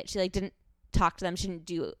it. She like didn't talk to them. She didn't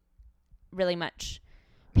do really much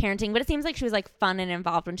parenting, but it seems like she was like fun and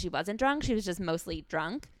involved when she wasn't drunk. She was just mostly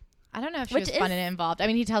drunk. I don't know if she was fun and involved. I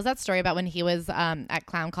mean, he tells that story about when he was at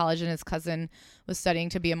clown college and his cousin was studying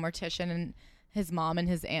to be a mortician, and his mom and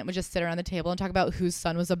his aunt would just sit around the table and talk about whose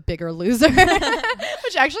son was a bigger loser,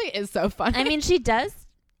 which actually is so funny. I mean, he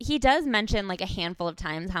does mention like a handful of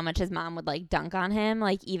times how much his mom would like dunk on him.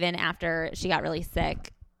 Like, even after she got really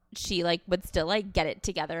sick, she like would still like get it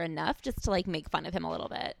together enough just to like make fun of him a little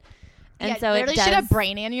bit. And so literally she had a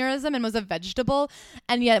brain aneurysm and was a vegetable.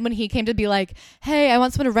 And yet when he came to be like, hey, I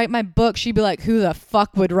want someone to write my book, she'd be like, who the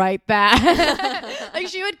fuck would write that? Like,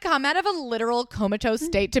 she would come out of a literal comatose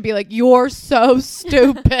state to be like, you're so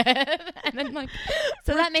stupid. And then like,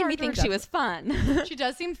 so that made me think she was fun. She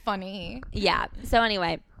does seem funny. Yeah. So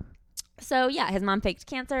anyway, his mom faked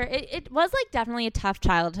cancer. It was like definitely a tough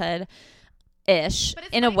childhood ish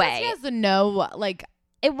in a way. He has to know, like,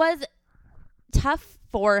 it was tough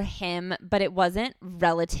for him, but it wasn't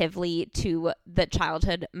relatively to the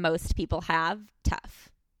childhood most people have tough.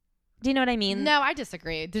 Do you know what I mean? No, I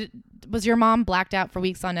disagree. Was your mom blacked out for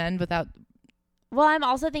weeks on end without? Well, I'm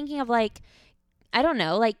also thinking of like, I don't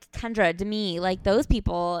know, like Kendra, Demi, like those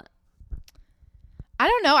people. I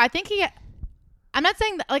don't know. I think I'm not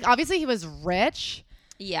saying that, like, obviously he was rich.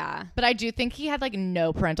 Yeah. But I do think he had like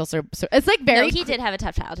no parental it's like very. No, he did have a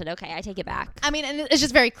tough childhood. Okay, I take it back. I mean, and it's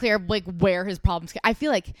just very clear like where his problems. I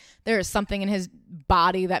feel like there is something in his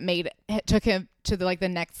body that took him to the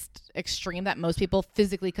next extreme that most people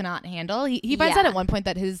physically could not handle. He finds out at one point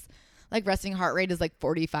that his like resting heart rate is like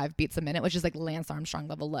 45 beats a minute, which is like Lance Armstrong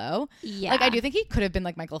level low. Yeah. Like, I do think he could have been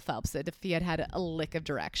like Michael Phelps if he had a lick of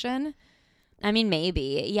direction. I mean,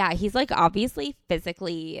 maybe. Yeah, he's like obviously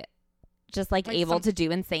physically just like able to do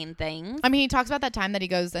insane things. I mean, he talks about that time that he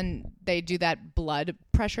goes and they do that blood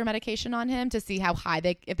pressure medication on him to see how high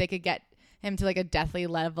if they could get him to like a deathly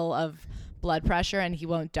level of blood pressure and he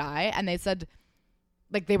won't die. And they said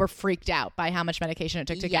like they were freaked out by how much medication it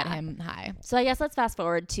took to get him high. So I guess let's fast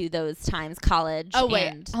forward to those times, college. Oh,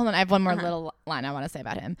 wait. Hold on. I have one more little line I want to say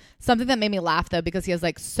about him. Something that made me laugh, though, because he has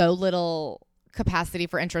like so little capacity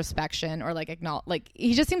for introspection or like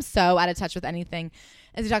he just seems so out of touch with anything.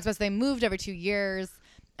 As he talks about, so they moved every 2 years,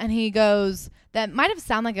 and he goes, that might have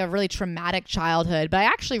sounded like a really traumatic childhood, but I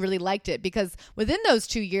actually really liked it because within those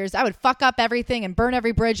 2 years, I would fuck up everything and burn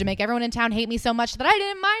every bridge and make everyone in town hate me so much that I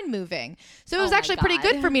didn't mind moving. So it was actually pretty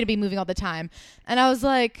good for me to be moving all the time. And I was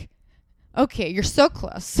like, okay, you're so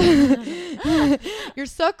close. You're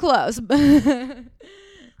so close.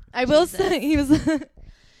 I will say he was...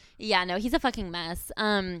 Yeah, no, he's a fucking mess.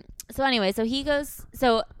 So anyway,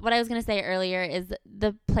 so what I was going to say earlier is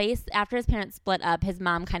the place after his parents split up, his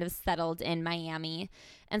mom kind of settled in Miami.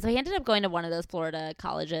 And so he ended up going to one of those Florida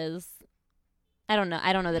colleges. I don't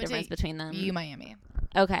know the difference between them. Miami.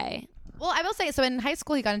 Okay. Well, I will say, so in high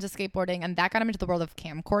school, he got into skateboarding, and that got him into the world of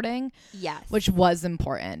camcording. Yes. Which was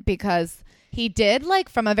important because he did, like,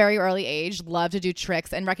 from a very early age, love to do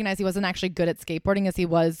tricks and recognize he wasn't actually good at skateboarding as he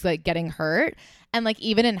was, like, getting hurt. And, like,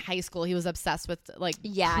 even in high school, he was obsessed with, like,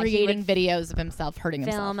 creating videos of himself hurting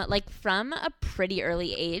himself. Like, from a pretty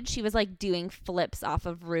early age, he was, like, doing flips off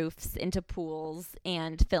of roofs into pools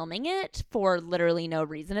and filming it for literally no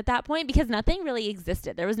reason at that point because nothing really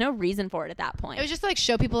existed. There was no reason for it at that point. It was just to, like,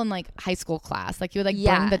 show people in, like, high school class. Like, he would, like,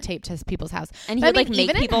 bring the tape to people's house. And he would, like,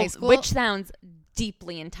 make people, which sounds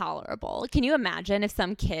deeply intolerable. Can you imagine if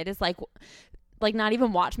some kid is, like not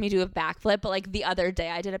even watch me do a backflip, but like the other day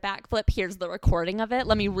I did a backflip, here's the recording of it,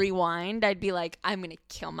 let me rewind, I'd be like, I'm gonna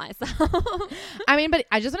kill myself. I mean, but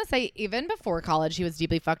I just want to say, even before college, he was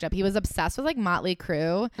deeply fucked up. He was obsessed with like Motley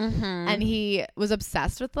Crue, and he was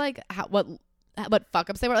obsessed with like what fuck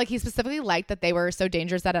ups they were. Like, he specifically liked that they were so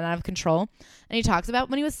dangerous that and out of control. And he talks about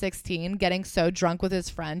when he was 16 getting so drunk with his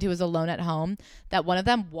friend who was alone at home that one of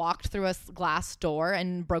them walked through a glass door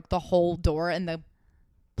and broke the whole door, and the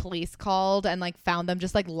police called and like found them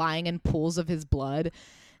just like lying in pools of his blood.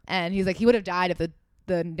 And he's like, he would have died if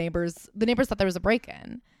the neighbors thought there was a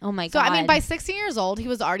break-in. Oh my god. So I mean, by 16 years old, he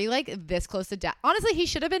was already like this close to death. Honestly, he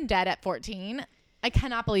should have been dead at 14. I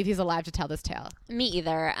cannot believe he's alive to tell this tale. Me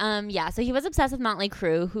either. Yeah, so he was obsessed with Motley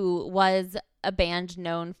Crue, who was a band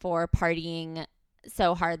known for partying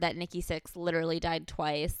so hard that Nikki Sixx literally died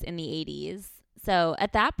twice in the 80s. So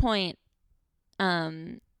at that point,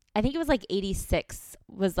 I think it was like 86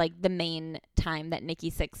 was like the main time that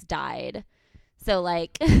Nikki Sixx died. So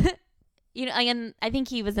like, you know, and I think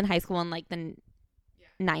he was in high school in like the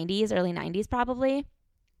 90s, early 90s probably.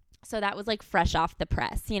 So that was like fresh off the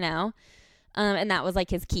press, you know? And that was like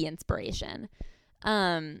his key inspiration.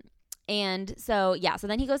 And so, yeah, so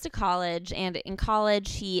then he goes to college, and in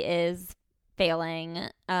college he is failing.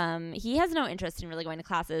 He has no interest in really going to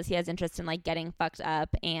classes. He has interest in like getting fucked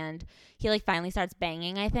up, and he like finally starts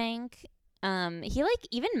banging, I think. He like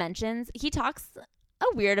even he talks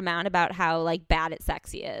a weird amount about how like bad at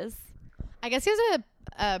sex he is. I guess he has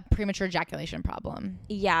a premature ejaculation problem.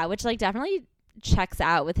 Yeah, which like definitely checks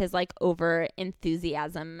out with his like over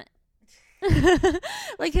enthusiasm.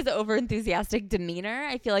 Like his over enthusiastic demeanor.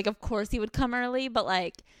 I feel like of course he would come early, but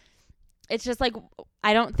like it's just like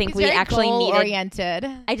I don't think we actually needed oriented.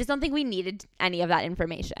 I just don't think we needed any of that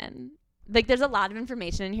information. Like there's a lot of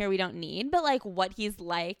information in here we don't need, but like what he's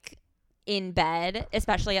like in bed,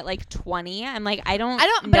 especially at like 20, I'm like I don't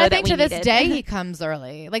but I think to this day he comes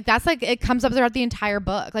early. Like that's like it comes up throughout the entire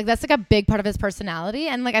book. Like that's like a big part of his personality,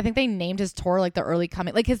 and like I think they named his tour like the early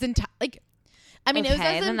coming. Like his entire like I mean, okay,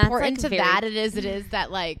 it was as important like to that it is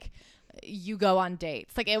that like you go on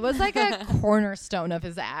dates. Like it was like a cornerstone of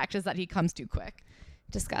his act is that he comes too quick.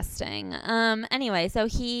 Disgusting. Anyway, so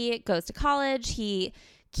he goes to college. He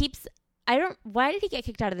keeps why did he get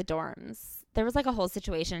kicked out of the dorms? There was like a whole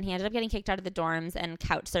situation. He ended up getting kicked out of the dorms and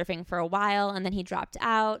couch surfing for a while, and then he dropped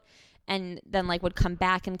out and then like would come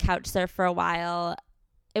back and couch surf for a while.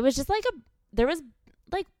 It was just like there was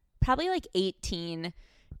like probably like 18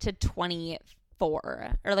 to 24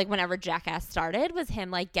 or like whenever Jackass started was him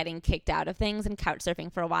like getting kicked out of things and couch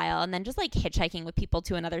surfing for a while, and then just like hitchhiking with people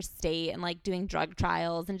to another state and like doing drug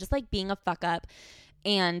trials and just like being a fuck up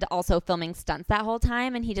and also filming stunts that whole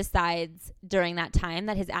time. And he decides during that time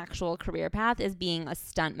that his actual career path is being a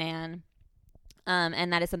stuntman.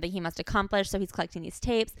 And that is something he must accomplish. So he's collecting these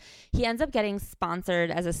tapes. He ends up getting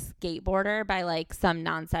sponsored as a skateboarder by like some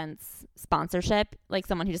nonsense sponsorship, like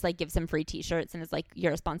someone who just like gives him free t-shirts and is like,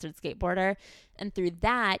 you're a sponsored skateboarder. And through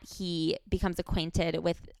that, he becomes acquainted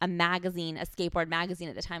with a magazine, a skateboard magazine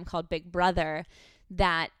at the time called Big Brother,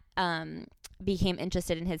 that became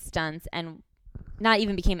interested in his stunts, and not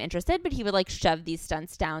even became interested, but he would like shove these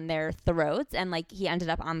stunts down their throats. And like he ended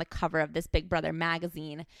up on the cover of this Big Brother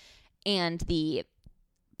magazine. And the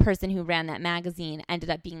person who ran that magazine ended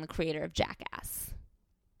up being the creator of Jackass.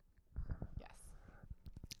 Yes.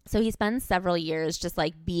 So he spends several years just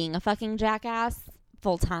like being a fucking jackass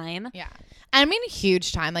full time. Yeah. I mean,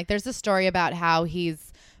 huge time. Like there's a story about how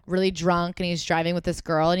he's really drunk and he's driving with this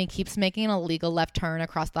girl and he keeps making an illegal left turn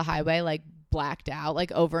across the highway, like blacked out,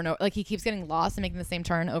 like over and over. Like he keeps getting lost and making the same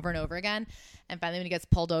turn over and over again. And finally when he gets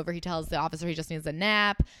pulled over, he tells the officer he just needs a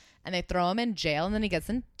nap. And they throw him in jail, and then he gets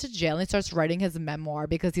into jail and he starts writing his memoir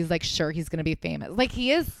because he's like sure he's gonna be famous. Like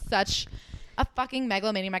he is such a fucking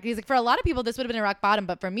megalomaniac. He's like, for a lot of people this would have been a rock bottom,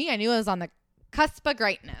 but for me I knew it was on the cusp of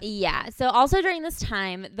greatness. Yeah. So also during this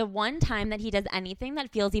time, the one time that he does anything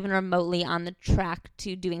that feels even remotely on the track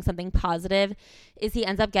to doing something positive is he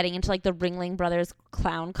ends up getting into like the Ringling Brothers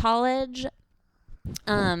Clown College.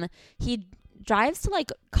 He drives to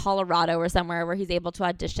like Colorado or somewhere where he's able to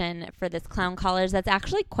audition for this clown college that's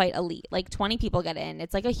actually quite elite. Like 20 people get in.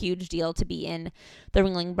 It's like a huge deal to be in the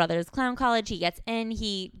Ringling Brothers Clown College. He gets in,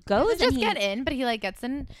 he goes and get in, but he like gets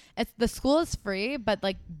in. It's the school is free, but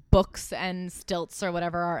like books and stilts or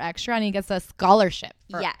whatever are extra, and he gets a scholarship.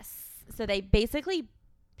 Yes. So they basically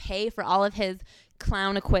pay for all of his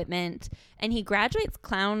clown equipment, and he graduates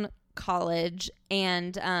clown college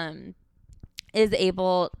and is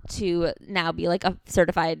able to now be like a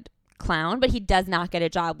certified clown, but he does not get a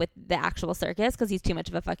job with the actual circus because he's too much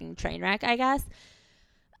of a fucking train wreck, I guess.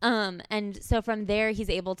 And so from there he's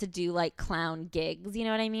able to do like clown gigs, you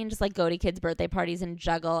know what I mean? Just like go to kids' birthday parties and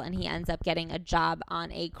juggle, and he ends up getting a job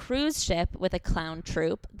on a cruise ship with a clown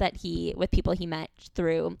troupe with people he met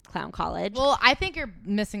through clown college. Well, I think you're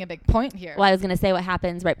missing a big point here. Well, I was going to say what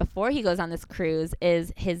happens right before he goes on this cruise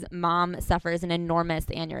is his mom suffers an enormous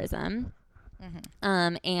aneurysm.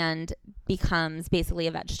 Mm-hmm. And becomes basically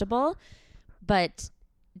a vegetable, but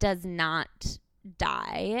does not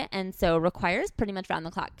die, and so requires pretty much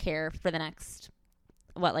round-the-clock care for the next,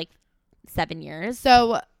 7 years.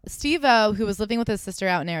 So Steve-O, who was living with his sister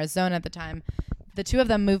out in Arizona at the time, the two of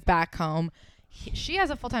them moved back home. She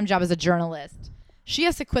has a full-time job as a journalist. She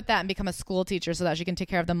has to quit that and become a school teacher so that she can take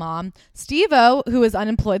care of the mom. Steve-O, who is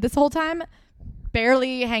unemployed this whole time,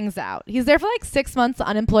 barely hangs out. He's there for like 6 months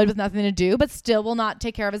unemployed with nothing to do, but still will not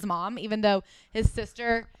take care of his mom, even though his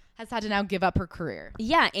sister has had to now give up her career.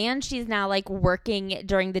 Yeah, and she's now like working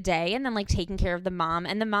during the day and then like taking care of the mom.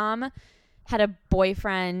 And the mom had a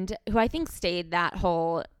boyfriend who I think stayed that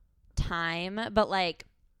whole time, but like,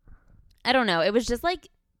 I don't know. It was just like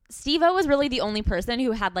Steve-O was really the only person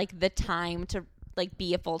who had like the time to like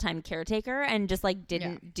be a full-time caretaker and just like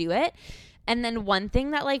didn't do it. And then one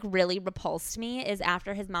thing that like really repulsed me is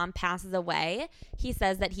after his mom passes away, he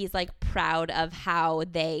says that he's like proud of how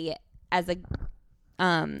they as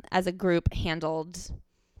a group handled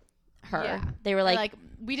her. Yeah. They were like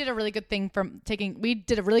we did a really good thing we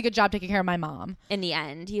did a really good job taking care of my mom. In the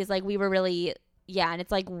end, he was like, we were really, yeah. And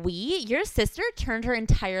it's like, your sister turned her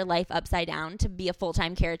entire life upside down to be a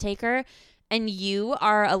full-time caretaker. And you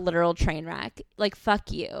are a literal train wreck. Like,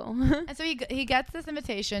 fuck you. And so he gets this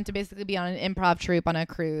invitation to basically be on an improv troupe on a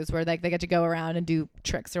cruise where like they get to go around and do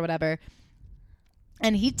tricks or whatever.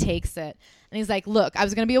 And he takes it. And he's like, look, I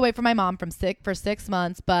was going to be away from my mom for 6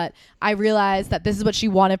 months, but I realized that this is what she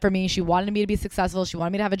wanted for me. She wanted me to be successful. She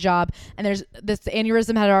wanted me to have a job. And there's this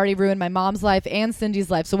aneurysm had already ruined my mom's life and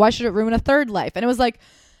Cindy's life. So why should it ruin a third life? And it was like,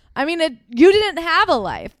 I mean, you didn't have a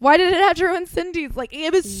life. Why did it have to ruin Cindy's? Like,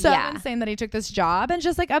 it was so insane that he took this job and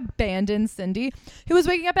just like abandoned Cindy, who was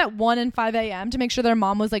waking up at 1 and 5 a.m. to make sure their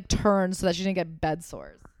mom was like turned so that she didn't get bed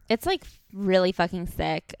sores. It's like really fucking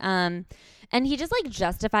sick. And he just like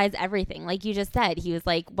justifies everything. Like you just said, he was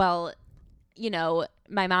like, well, you know,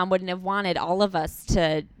 my mom wouldn't have wanted all of us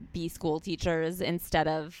to be school teachers instead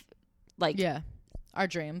of like, our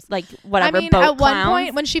dreams. Like whatever. I mean, at one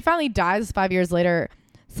point when she finally dies 5 years later,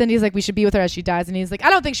 Cindy's like, we should be with her as she dies. And he's like, I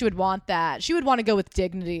don't think she would want that. She would want to go with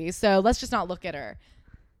dignity. So let's just not look at her.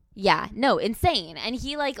 Yeah, no, insane. And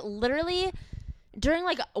he like literally during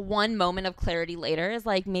like one moment of clarity later is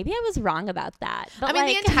like, maybe I was wrong about that. But I mean,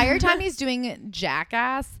 the entire time he's doing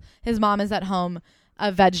Jackass, his mom is at home,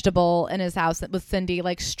 a vegetable in his house with Cindy,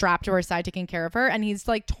 like strapped to her side, taking care of her. And he's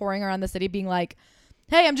like touring around the city being like,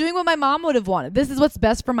 hey, I'm doing what my mom would have wanted. This is what's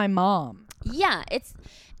best for my mom. Yeah, it's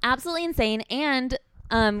absolutely insane. And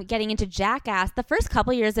getting into Jackass, the first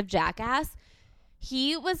couple years of Jackass,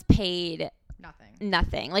 he was paid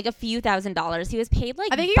nothing, like a few $1,000s. He was paid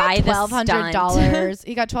like, I think he got $1,200.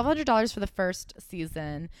 He got $1,200 for the first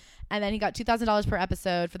season, and then he got $2,000 per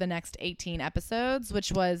episode for the next 18 episodes,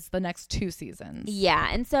 which was the next 2 seasons. Yeah,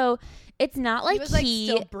 and so it's not like he was like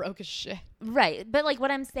still broke as shit, right? But like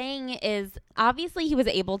what I'm saying is, obviously he was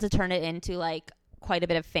able to turn it into like quite a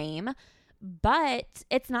bit of fame. But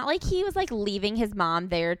it's not like he was like leaving his mom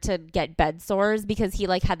there to get bed sores because he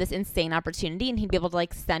like had this insane opportunity and he'd be able to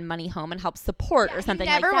like send money home and help support or something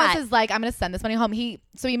like that. He never was like, I'm going to send this money home.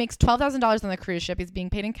 So he makes $12,000 on the cruise ship. He's being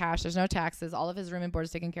paid in cash. There's no taxes. All of his room and board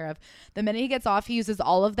is taken care of. The minute he gets off, he uses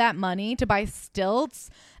all of that money to buy stilts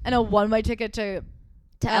and a one-way ticket to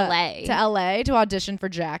LA to audition for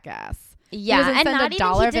Jackass. Yeah, and he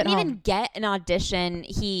didn't even get an audition.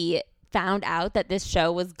 He found out that this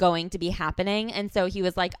show was going to be happening, and so he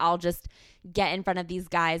was like, I'll just get in front of these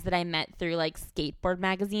guys that I met through like skateboard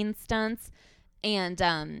magazine stunts, and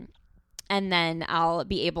then I'll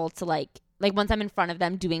be able to like once I'm in front of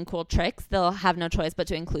them doing cool tricks, they'll have no choice but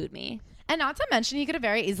to include me. And not to mention, he could have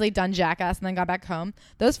very easily done Jackass and then got back home.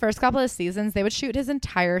 Those first couple of seasons, they would shoot his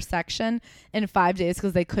entire section in 5 days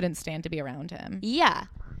because they couldn't stand to be around him.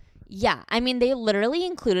 Yeah, I mean, they literally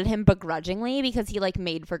included him begrudgingly because he, like,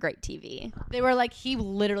 made for great TV. They were like, he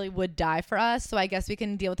literally would die for us, so I guess we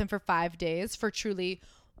can deal with him for 5 days for truly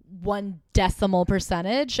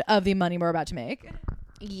 0.1% of the money we're about to make.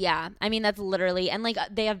 Yeah, I mean, that's literally, and, like,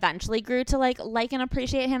 they eventually grew to, like and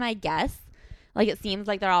appreciate him, I guess. Like, it seems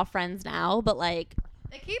like they're all friends now, but, like...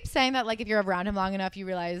 They keep saying that, like, if you're around him long enough, you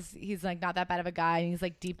realize he's, like, not that bad of a guy, and he's,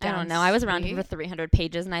 like, deep down I don't know. I was around him for 300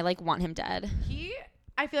 pages, and I, like, want him dead.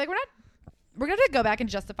 I feel like we're going to go back and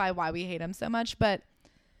justify why we hate him so much, but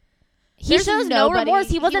he shows no remorse.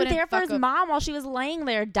 He wasn't there for his mom while she was laying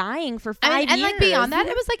there dying for 5 years. And like beyond that,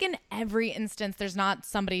 it was like in every instance, there's not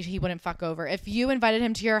somebody he wouldn't fuck over. If you invited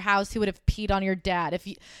him to your house, he would have peed on your dad. If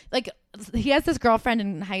you like, he has this girlfriend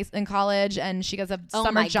in college, and she gets a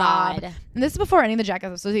summer job. God. And this is before any of the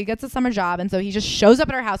Jackass. So he gets a summer job, and so he just shows up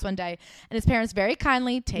at her house one day, and his parents very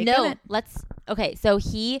kindly take him. Okay, so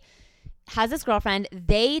he has this girlfriend.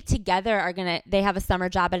 They together they have a summer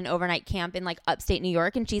job at an overnight camp in like upstate New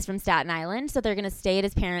York, and she's from Staten Island, so they're gonna stay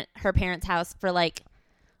at her parents' house for like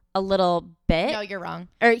a little bit. No, you're wrong.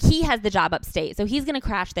 Or he has the job upstate. So he's going to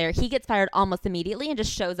crash there. He gets fired almost immediately and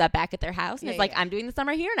just shows up back at their house. And it's like, I'm doing the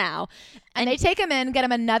summer here now. And they take him in, get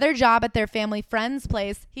him another job at their family friend's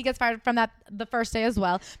place. He gets fired from that the first day as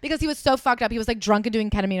well because he was so fucked up. He was like drunk and doing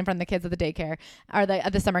ketamine in front of the kids at the daycare or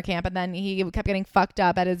at the summer camp. And then he kept getting fucked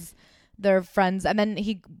up at their friends. And then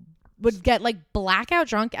he would get like blackout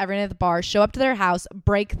drunk every night at the bar, show up to their house,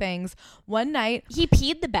 break things. One night he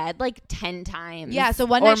peed the bed like 10 times. Yeah, so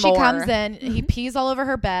one night she comes in, he pees all over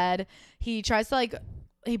her bed. He tries to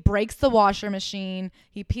he breaks the washer machine.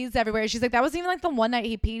 He pees everywhere. She's like, that wasn't even like the one night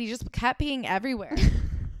he peed. He just kept peeing everywhere.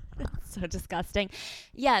 So disgusting.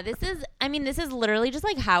 Yeah, this is literally just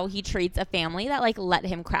like how he treats a family that like let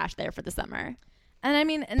him crash there for the summer. And I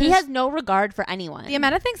mean, he has no regard for anyone. The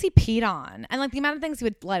amount of things he peed on and like the amount of things he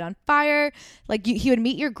would light on fire. Like he would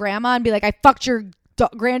meet your grandma and be like, I fucked your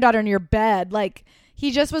granddaughter in your bed. Like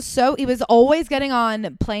he just was he was always getting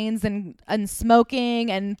on planes and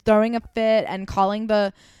smoking and throwing a fit and calling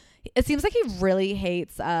it seems like he really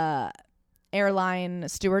hates airline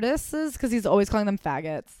stewardesses because he's always calling them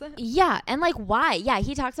faggots. Yeah, and like why? Yeah,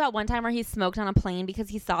 he talks about one time where he smoked on a plane because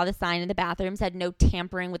he saw the sign in the bathroom said no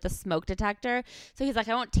tampering with the smoke detector. So he's like,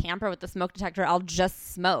 I won't tamper with the smoke detector. I'll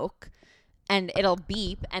just smoke and it'll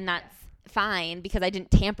beep and that's fine because I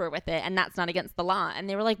didn't tamper with it and that's not against the law. And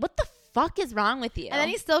they were like, what the fuck is wrong with you? And then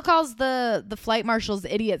he still calls the flight marshals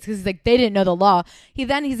idiots because he's like, they didn't know the law. He's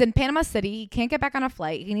in Panama City. He can't get back on a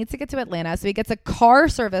flight. He needs to get to Atlanta. So he gets a car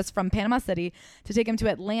service from Panama City to take him to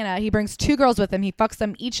Atlanta. He brings 2 girls with him. He fucks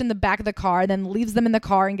them each in the back of the car, then leaves them in the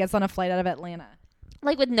car and gets on a flight out of Atlanta.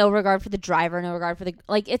 Like with no regard for the driver, no regard for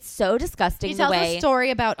like it's so disgusting. He tells a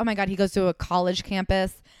story about, oh my God, he goes to a college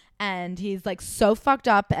campus and he's like so fucked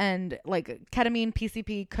up and like ketamine,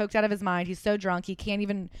 PCP, coked out of his mind. He's so drunk. He can't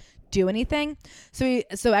even do anything.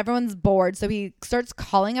 So everyone's bored. So he starts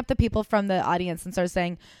calling up the people from the audience and starts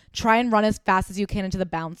saying, try and run as fast as you can into the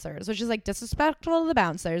bouncers, which is like disrespectful to the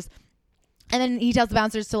bouncers. And then he tells the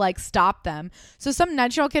bouncers to like stop them. So some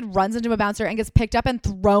 19-year-old kid runs into a bouncer and gets picked up and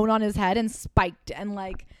thrown on his head and spiked and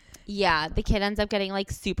like. Yeah, the kid ends up getting like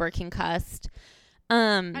super concussed.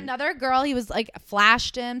 Another girl, he was like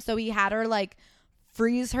flashed him. So he had her like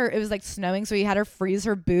freeze her. It was like snowing. So he had her freeze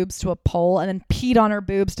her boobs to a pole and then peed on her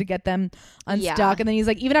boobs to get them unstuck. Yeah. And then he's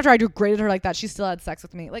like, even after I degraded her like that, she still had sex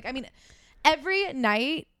with me. Like, I mean, every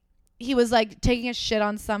night he was like taking a shit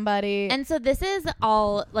on somebody. And so this is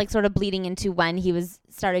all like sort of bleeding into when he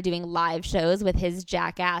started doing live shows with his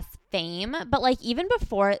Jackass fame. But like even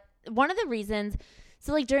before, one of the reasons,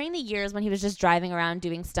 so like during the years when he was just driving around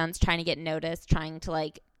doing stunts, trying to get noticed, trying to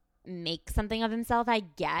like make something of himself, I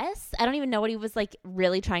guess. I don't even know what he was like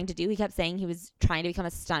really trying to do. He kept saying he was trying to become a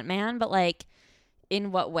stuntman, but like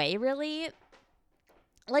in what way really?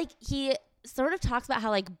 Like he sort of talks about how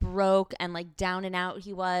like broke and like down and out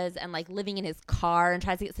he was and like living in his car and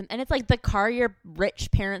tries to get some, and it's like the car your rich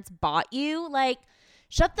parents bought you. Like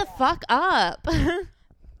shut the fuck up.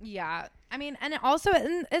 Yeah. I mean, and it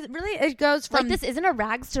goes from like, this isn't a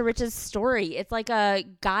rags to riches story. It's like a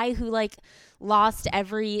guy who like lost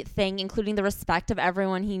everything, including the respect of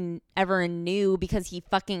everyone he ever knew because he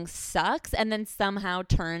fucking sucks, and then somehow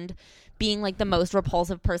turned being like the most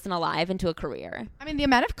repulsive person alive into a career. I mean, the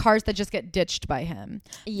amount of cars that just get ditched by him.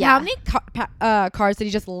 Yeah. How many cars did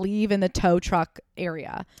he just leave in the tow truck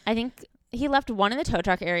area? I think he left one in the tow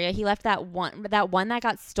truck area. He left that one that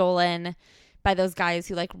got stolen by those guys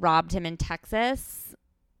who like robbed him in Texas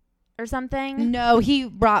or something. No, he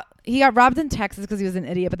got robbed in Texas because he was an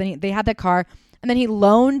idiot. But then they had that car, and then he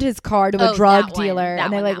loaned his car to a drug dealer,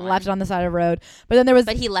 and they like left it on the side of the road. But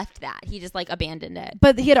then he left that. He just like abandoned it.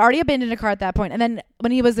 But he had already abandoned a car at that point, and then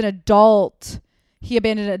when he was an adult, he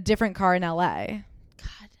abandoned a different car in L.A.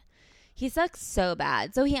 God, he sucks so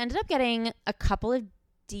bad. So he ended up getting a couple of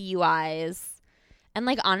DUIs. And,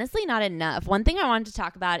 like, honestly, not enough. One thing I wanted to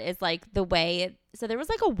talk about is, like, the way... So there was,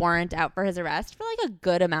 like, a warrant out for his arrest for, like, a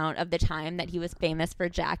good amount of the time that he was famous for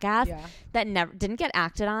Jackass. Yeah. That never didn't get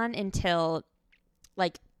acted on until,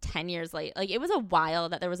 like, 10 years late. Like, it was a while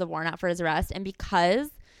that there was a warrant out for his arrest. And because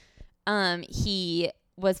he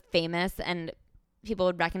was famous and people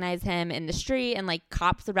would recognize him in the street and, like,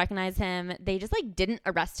 cops would recognize him, they just, like, didn't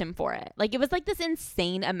arrest him for it. Like, it was, like, this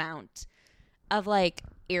insane amount of like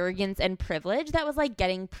arrogance and privilege that was like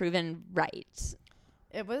getting proven right.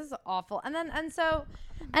 It was awful. And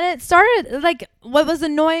it started like what was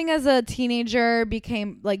annoying as a teenager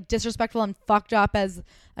became like disrespectful and fucked up as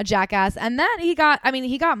a jackass. And then he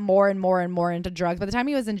got more and more and more into drugs. By the time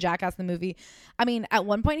he was in Jackass, the movie, I mean, at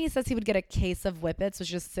one point he says he would get a case of whippets,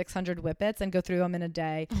 which is 600 whippets, and go through them in a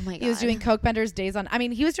day. Oh my God. He was doing coke benders days on. I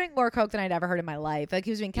mean, he was doing more coke than I'd ever heard in my life. Like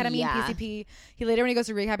he was doing ketamine, PCP. He later, when he goes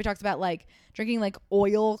to rehab, he talks about like drinking like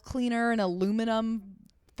oil cleaner and aluminum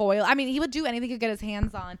foil. I mean, he would do anything he could get his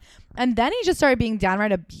hands on. And then he just started being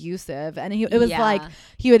downright abusive. And it was like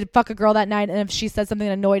he would fuck a girl that night, and if she said something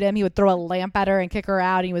that annoyed him, he would throw a lamp at her and kick her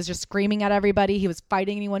out. And he was just screaming at everybody. He was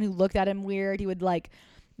fighting anyone who looked at him weird. He would like,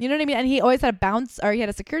 you know what I mean? And he always had he had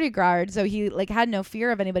a security guard, so he like had no fear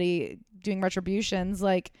of anybody doing retributions.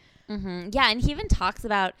 Like, yeah, and he even talks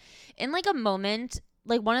about in like a moment.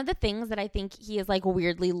 Like one of the things that I think he is like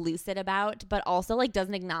weirdly lucid about, but also like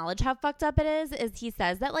doesn't acknowledge how fucked up it is he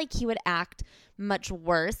says that like he would act much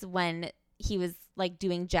worse when he was like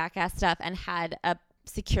doing jackass stuff and had a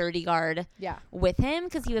security guard with him,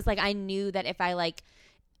 because he was like, I knew that if I like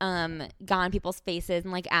got in people's faces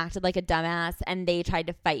and like acted like a dumbass and they tried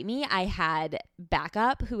to fight me, I had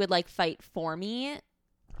backup who would like fight for me.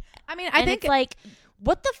 I mean, I think it's like,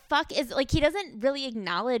 what the fuck is like, he doesn't really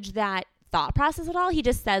acknowledge that thought process at all. He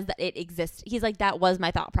just says that it exists. He's like, that was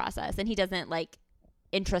my thought process, and he doesn't like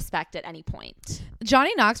introspect at any point.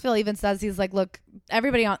 Johnny Knoxville even says, he's like, look,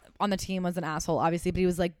 everybody on the team was an asshole, obviously, but he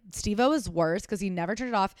was like, Steve-O was worse because he never turned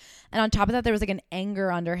it off, and on top of that there was like an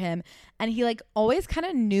anger under him, and he like always kind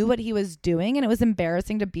of knew what he was doing, and it was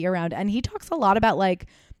embarrassing to be around. And he talks a lot about like,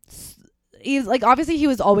 he's like, obviously he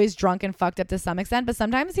was always drunk and fucked up to some extent, but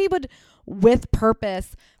sometimes he would with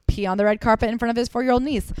purpose pee on the red carpet in front of his 4-year-old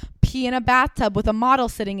niece, pee in a bathtub with a model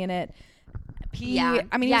sitting in it.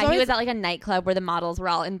 I mean, he was at like a nightclub where the models were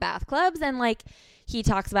all in bath clubs, and like he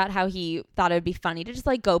talks about how he thought it would be funny to just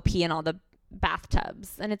like go pee in all the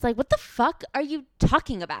bathtubs, and it's like, what the fuck are you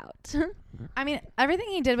talking about? I mean, everything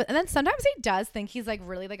he did, and then sometimes he does think he's like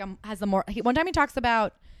really like has the more. One time he talks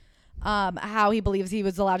about how he believes he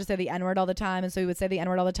was allowed to say the N-word all the time, and so he would say the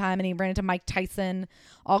N-word all the time, and he ran into Mike Tyson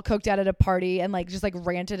all coked out at a party and like just like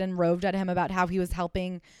ranted and roved at him about how he was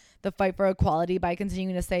helping the fight for equality by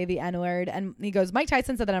continuing to say the N-word. And he goes, Mike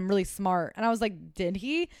Tyson said that I'm really smart. And I was like, did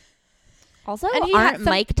he? Also, aren't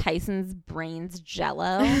Mike Tyson's brains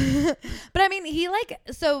jello? But I mean, he like,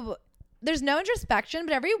 so there's no introspection,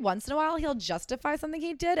 but every once in a while he'll justify something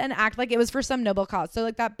he did and act like it was for some noble cause. So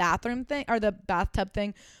like that bathroom thing, or the bathtub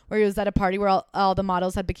thing, where he was at a party where all the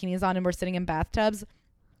models had bikinis on and were sitting in bathtubs.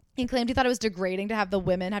 He claimed he thought it was degrading to have the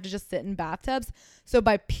women have to just sit in bathtubs. So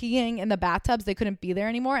by peeing in the bathtubs, they couldn't be there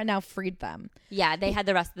anymore, and now freed them. Yeah, they had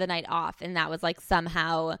the rest of the night off, and that was like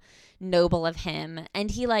somehow noble of him.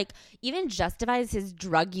 And he like even justifies his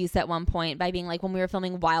drug use at one point by being like, when we were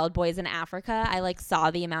filming Wild Boys in Africa, I like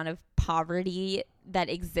saw the amount of poverty that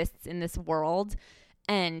exists in this world.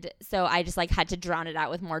 And so I just like had to drown it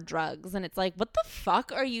out with more drugs. And it's like, what the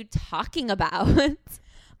fuck are you talking about?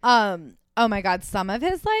 Oh my God. Some of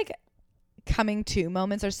his like coming to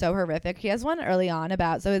moments are so horrific. He has one early on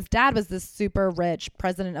about, so his dad was this super rich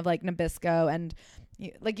president of like Nabisco, and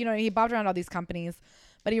like, you know, he bobbed around all these companies,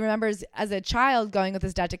 but he remembers as a child going with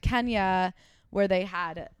his dad to Kenya where they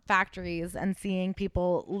had factories and seeing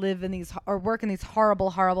people live in these or work in these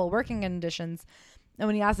horrible working conditions. And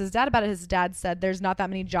when he asked his dad about it, his dad said, there's not that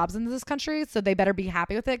many jobs in this country, so they better be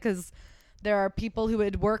happy with it because there are people who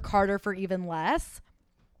would work harder for even less.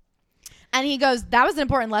 And he goes, that was an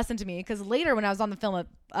important lesson to me, because later when I was on the film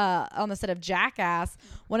on the set of Jackass,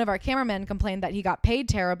 one of our cameramen complained that he got paid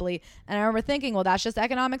terribly. And I remember thinking, well, that's just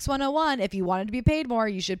economics 101. If you wanted to be paid more,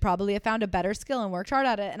 you should probably have found a better skill and worked hard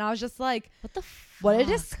at it. And I was just like, what the fuck? What a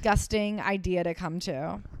disgusting idea to come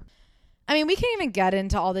to. I mean, we can't even get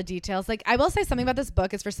into all the details. Like, I will say something about this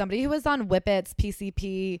book is for somebody who was on whippets,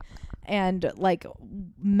 PCP, and like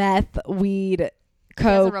meth, weed, coke. He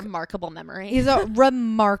has a remarkable memory. He's a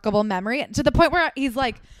remarkable memory, to the point where he's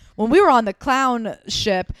like, when we were on the clown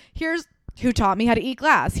ship, here's who taught me how to eat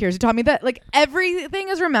glass. Here's who taught me that. Like, everything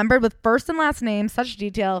is remembered with first and last name, such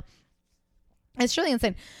detail. It's truly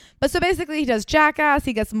insane. But so basically he does Jackass.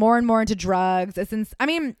 He gets more and more into drugs. It's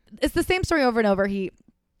the same story over and over. He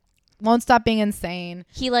won't stop being insane.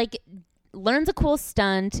 He like learns a cool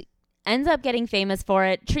stunt, ends up getting famous for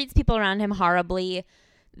it, treats people around him horribly.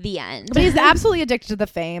 The end. But he's absolutely addicted to the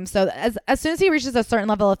fame. So as soon as he reaches a certain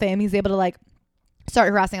level of fame, he's able to like start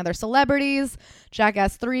harassing other celebrities.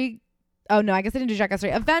 Jackass 3. Oh no, I guess I didn't do Jackass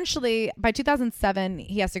 3. Eventually, by 2007,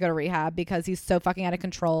 he has to go to rehab because he's so fucking out of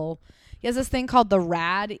control. He has this thing called the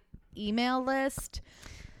RAD email list.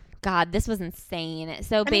 God, this was insane.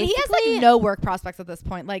 So I basically, mean, he has like no work prospects at this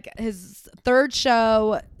point. Like his third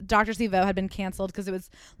show, Dr. Steve-O, had been canceled because it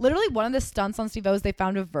was literally one of the stunts on Steve-O's. They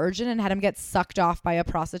found a virgin and had him get sucked off by a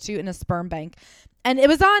prostitute in a sperm bank. And it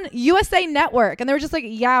was on USA Network. And they were just like,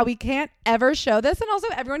 yeah, we can't ever show this. And also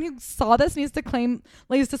everyone who saw this needs to claim,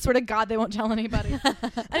 like, needs to swear to God they won't tell anybody.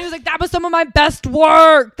 And he was like, that was some of my best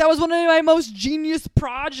work. That was one of my most genius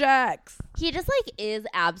projects. He just like is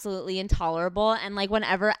absolutely intolerable. And like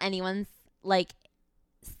whenever anyone like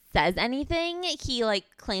says anything, he like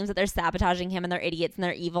claims that they're sabotaging him and they're idiots and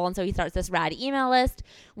they're evil. And so he starts this rad email list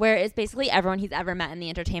where it's basically everyone he's ever met in the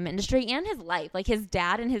entertainment industry and his life. Like his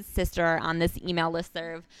dad and his sister are on this email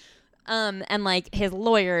listserv. And like his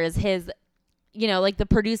lawyers, his, you know, like the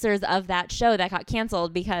producers of that show that got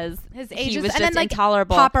canceled because His he agents was and just then like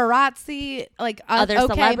intolerable. paparazzi, like Other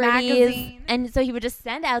OK celebrities. Magazine. And so he would just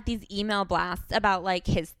send out these email blasts about like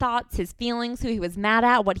his thoughts, his feelings, who he was mad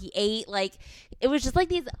at, what he ate. Like it was just like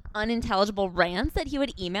these unintelligible rants that he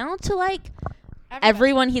would email to like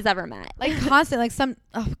everyone he's ever met. Like constantly, like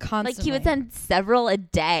constantly. Like he would send several a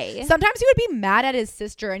day. Sometimes he would be mad at his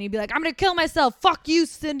sister and he'd be like, I'm gonna kill myself, fuck you,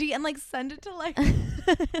 Cindy, and like send it to like send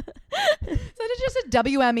it just a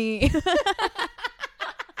WME.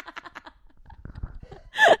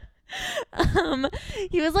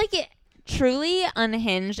 He was like truly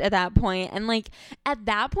unhinged at that point. And like at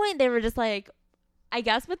that point they were just like, I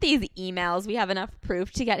guess with these emails we have enough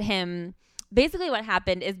proof to get him. Basically what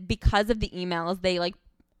happened is because of the emails, they like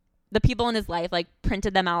the people in his life like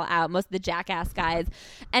printed them all out, most of the Jackass guys,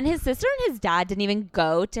 and his sister and his dad didn't even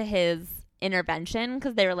go to his intervention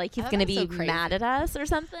because they were like, he's gonna be mad at us or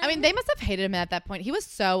something. I mean, they must have hated him at that point. He was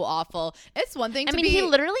so awful. It's one thing to be, he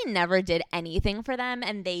literally never did anything for them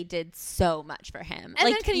and they did so much for him. And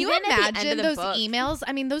like, then can you imagine those books, emails?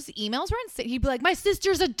 I mean, those emails were insane. He'd be like, my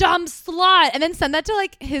sister's a dumb slut, and then send that to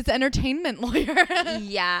like his entertainment lawyer.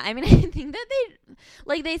 Yeah, I mean, I think that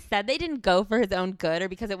they said they didn't go for his own good or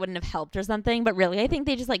because it wouldn't have helped or something, but really I think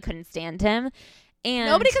they just like couldn't stand him. And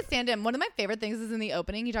nobody could stand him. One of my favorite things is in the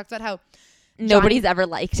opening he talks about how nobody's ever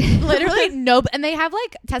liked him. Literally no. And they have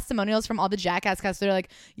like testimonials from all the Jackass cast. They're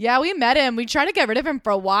like, yeah, we met him. We tried to get rid of him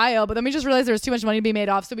for a while, but then we just realized there was too much money to be made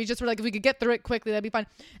off. So we just were like, if we could get through it quickly, that'd be fine.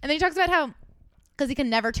 And then he talks about how, because he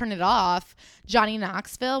can never turn it off, Johnny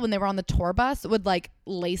Knoxville, when they were on the tour bus, would like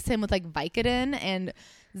lace him with like Vicodin and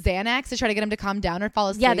Xanax to try to get him to calm down or fall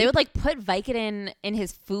asleep. Yeah, they would like put Vicodin in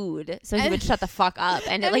his food so he would shut the fuck up,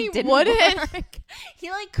 and it like didn't work. He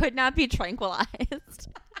like could not be tranquilized.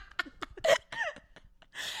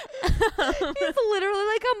 He's literally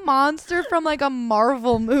like a monster from like a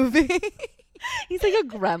Marvel movie. He's like a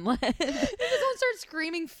gremlin. You just don't start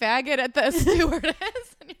screaming faggot at the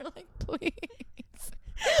stewardess, and you're like, please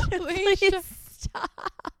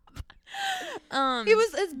stop.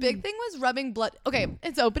 His big thing was rubbing blood. Okay,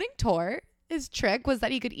 his opening tour, his trick was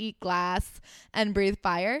that he could eat glass and breathe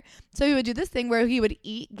fire. So he would do this thing where he would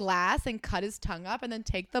eat glass and cut his tongue up and then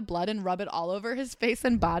take the blood and rub it all over his face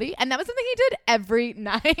and body. And that was something he did every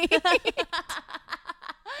night.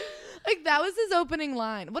 Like that was his opening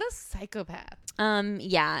line. What a psychopath.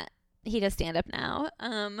 Yeah. He does stand up now.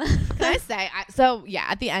 Can I say?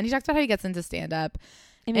 At the end he talks about how he gets into stand up.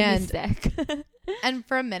 It made me sick. And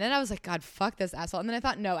for a minute I was like, God, fuck this asshole. And then I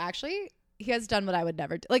thought, no, actually he has done what I would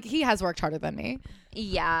never do. Like he has worked harder than me.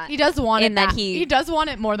 Yeah. He does want it. That he does want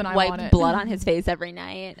it more than I want it. Wipe blood on his face every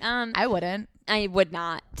night. I wouldn't. I would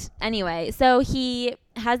not. Anyway, so he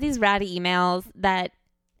has these ratty emails that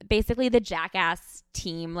basically the Jackass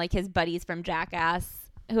team, like his buddies from Jackass,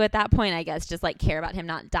 who at that point I guess just like care about him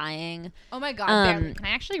not dying. Oh my God. Can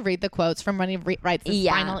I actually read the quotes from when he writes this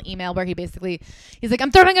final email where he's like,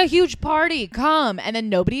 I'm throwing a huge party, come. And then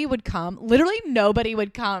nobody would come. Literally nobody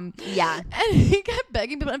would come. Yeah. And he kept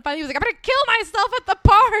begging people, and finally he was like, I'm gonna kill myself at the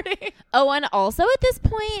party. Oh, and also at this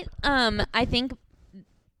point, I think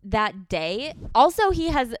that day also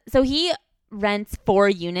he rents 4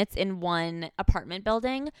 units in one apartment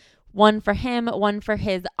building. One for him, one for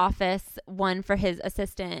his office, one for his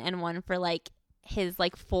assistant, and one for like his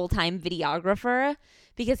like full-time videographer,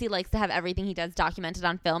 because he likes to have everything he does documented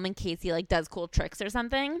on film in case he like does cool tricks or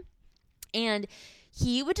something. And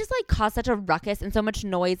he would just like cause such a ruckus and so much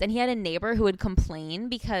noise. And he had a neighbor who would complain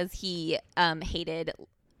because he hated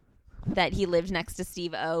that he lived next to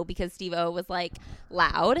Steve-O because Steve-O was like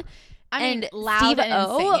loud. Loud and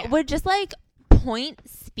insane, would just like point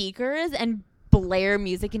speakers and blare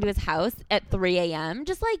music into his house at 3 a.m.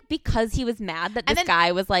 just like because he was mad that this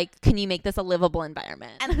guy was like, can you make this a livable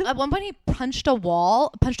environment? And at one point he punched a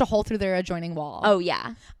hole through their adjoining wall. Oh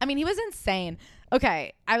yeah. I mean, he was insane.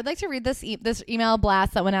 Okay, I would like to read this email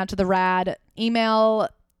blast that went out to the rad email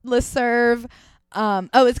listserv.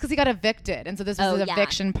 It's because he got evicted. And so this was his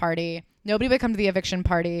eviction party. Nobody would come to the eviction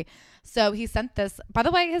party. So he sent this. By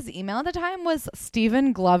the way, his email at the time was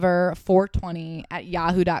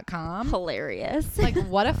StephenGlover420@yahoo.com. Hilarious. Like,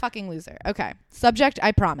 what a fucking loser. Okay. Subject,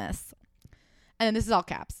 I promise. And then this is all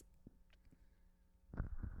caps.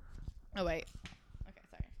 Oh, wait. Okay,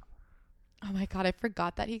 sorry. Oh, my God. I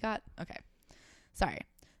forgot that he got. Okay. Sorry.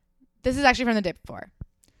 This is actually from the day before.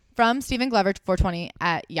 From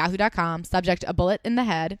StephenGlover420@yahoo.com. Subject, a bullet in the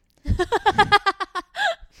head.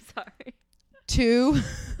 Sorry. To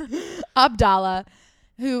Abdallah,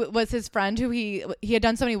 who was his friend, who he had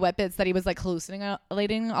done so many whippets that he was like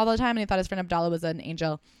hallucinating all the time, and he thought his friend Abdallah was an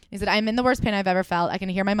angel. He said, I'm in the worst pain I've ever felt. I can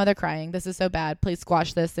hear my mother crying. This is so bad. Please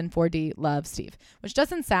squash this in 4D. Love, Steve. Which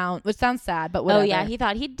sounds sad, but whatever. Oh yeah, he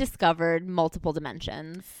thought he'd discovered multiple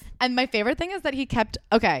dimensions. And my favorite thing is that he kept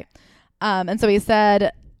and so he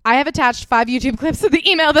said, I have attached 5 YouTube clips to the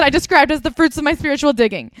email that I described as the fruits of my spiritual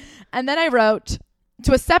digging. And then I wrote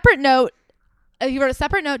to a separate note. He wrote a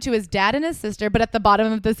separate note to his dad and his sister, but at the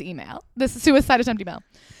bottom of this suicide attempt email.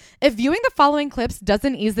 If viewing the following clips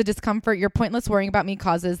doesn't ease the discomfort your pointless worrying about me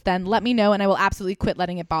causes, then let me know and I will absolutely quit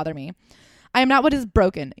letting it bother me. I am not what is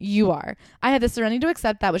broken. You are. I have the serenity to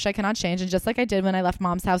accept that which I cannot change. And just like I did when I left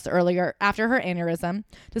Mom's house earlier after her aneurysm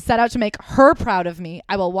to set out to make her proud of me,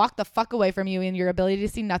 I will walk the fuck away from you and your ability to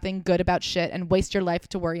see nothing good about shit and waste your life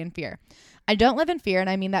to worry and fear. I don't live in fear, and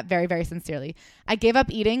I mean that very, very sincerely. I gave up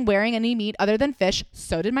eating, wearing any meat other than fish.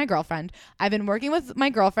 So did my girlfriend. I've been working with my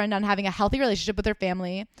girlfriend on having a healthy relationship with her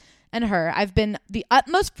family and her. I've been the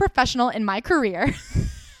utmost professional in my career.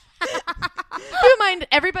 Keep in mind,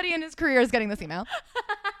 everybody in his career is getting this email.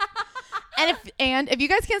 And if you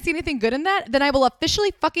guys can't see anything good in that, then I will officially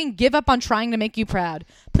fucking give up on trying to make you proud.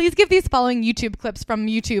 Please give these following YouTube clips from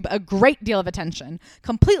YouTube a great deal of attention,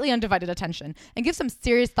 completely undivided attention, and give some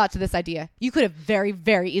serious thought to this idea. You could have very,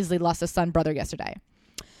 very easily lost a son brother yesterday.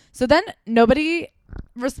 So then nobody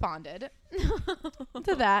responded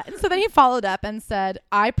to that. And so then he followed up and said,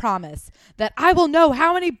 I promise that I will know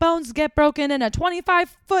how many bones get broken in a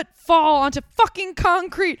 25-foot fall onto fucking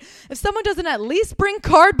concrete if someone doesn't at least bring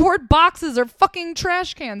cardboard boxes or fucking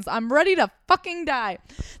trash cans. I'm ready to fucking die.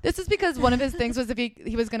 This is because one of his things was if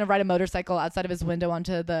he was going to ride a motorcycle outside of his window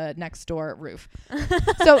onto the next door roof.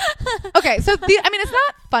 So, okay. So, it's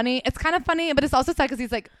not funny. It's kind of funny, but it's also sad because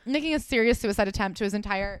he's like making a serious suicide attempt to his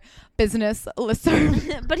entire business listserv.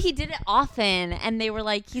 But he did it often, and they were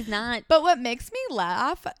like, he's not. But what makes me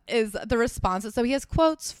laugh is the responses. So he has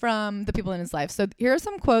quotes from the people in his life. So here are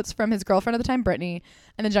some quotes from his girlfriend at the time, Brittany,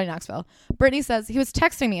 and then Johnny Knoxville. Brittany says, he was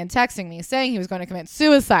texting me, saying he was going to commit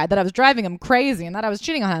suicide, that I was driving him crazy, and that I was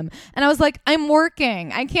cheating on him. And I was like, I'm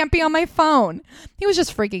working. I can't be on my phone. He was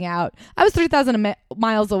just freaking out. I was 3,000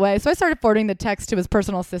 miles away, so I started forwarding the text to his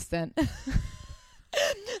personal assistant.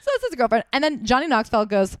 So that's his girlfriend. And then Johnny Knoxville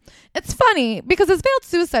goes, it's funny because his failed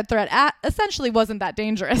suicide threat essentially wasn't that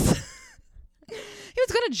dangerous. He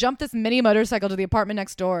was going to jump this mini motorcycle to the apartment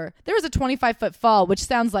next door. There was a 25-foot fall, which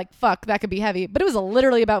sounds like, fuck, that could be heavy. But it was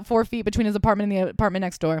literally about 4 feet between his apartment and the apartment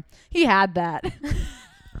next door. He had that.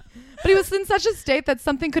 But he was in such a state that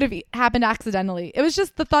something could have happened accidentally. It was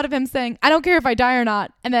just the thought of him saying, I don't care if I die or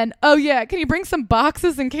not. And then, oh yeah, can you bring some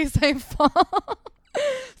boxes in case I fall?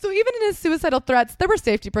 So even in his suicidal threats, there were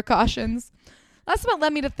safety precautions. That's what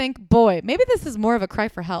led me to think, boy, maybe this is more of a cry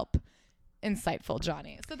for help. Insightful,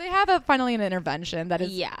 Johnny. So they have finally an intervention that is...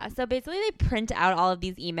 Yeah, so basically they print out all of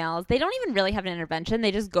these emails. They don't even really have an intervention.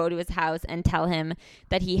 They just go to his house and tell him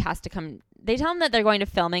that he has to come... They tell him that they're going to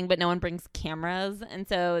filming, but no one brings cameras. And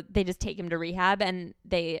so they just take him to rehab and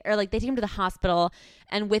they take him to the hospital.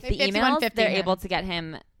 And with the emails, they're able to get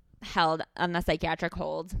him held on a psychiatric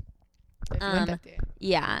hold. 5150.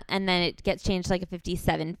 Yeah, and then it gets changed to like a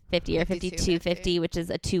 5750 or 5250, which is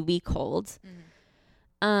a 2-week hold. Mm-hmm.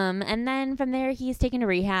 And then from there he's taken to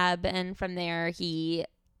rehab, and from there he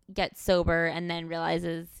gets sober and then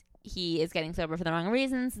realizes he is getting sober for the wrong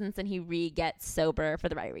reasons, and then he gets sober for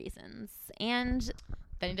the right reasons. And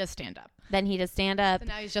then he does stand up. So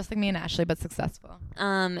now he's just like me and Ashley, but successful.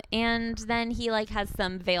 And then he like has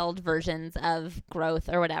some veiled versions of growth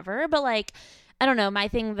or whatever, but like I don't know. My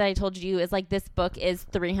thing that I told you is like this book is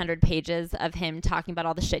 300 pages of him talking about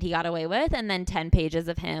all the shit he got away with, and then 10 pages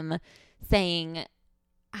of him saying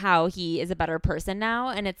how he is a better person now.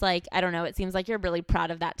 And it's like, I don't know. It seems like you're really proud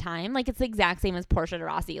of that time. Like it's the exact same as Portia de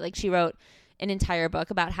Rossi. Like she wrote an entire book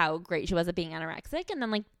about how great she was at being anorexic, and then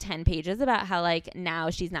like 10 pages about how like now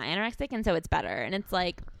she's not anorexic and so it's better. And it's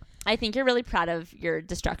like, I think you're really proud of your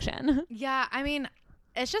destruction. Yeah, I mean,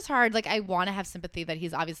 it's just hard. Like, I want to have sympathy that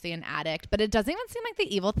he's obviously an addict, but it doesn't even seem like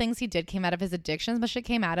the evil things he did came out of his addictions, but shit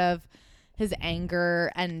came out of his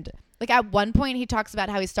anger. And like at one point he talks about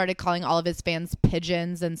how he started calling all of his fans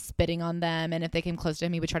pigeons and spitting on them, and if they came close to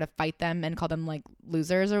him he would try to fight them and call them like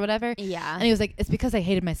losers or whatever. Yeah. And he was like, it's because I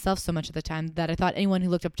hated myself so much at the time that I thought anyone who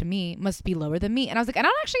looked up to me must be lower than me. And I was like, I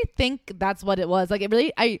don't actually think that's what it was. Like, it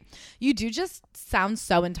really, you do just sound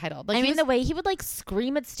so entitled. Like, I mean, the way he would like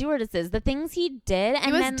scream at stewardesses, the things he did, and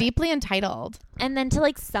he was then, deeply entitled. and then to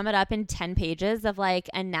like sum it up in 10 pages of like,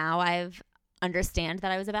 and now I've understand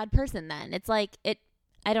that I was a bad person. Then it's like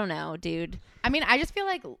I don't know, dude. I mean, I just feel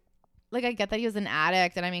like I get that he was an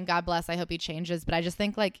addict, and I mean, God bless, I hope he changes, but I just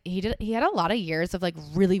think like he had a lot of years of like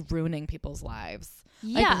really ruining people's lives.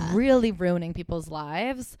 Yeah. Like really ruining people's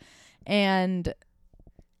lives. And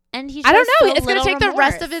he I don't know, so it's going to take remorse. the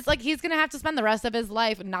rest of his, like, he's going to have to spend the rest of his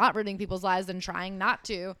life not ruining people's lives and trying not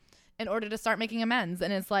to in order to start making amends.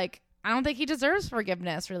 And it's like, I don't think he deserves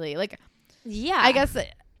forgiveness, really. Like, yeah, I guess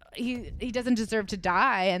he doesn't deserve to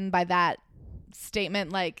die, and by that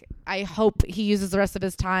statement, like, I hope he uses the rest of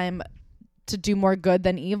his time to do more good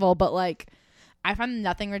than evil, but like, I find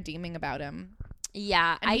nothing redeeming about him.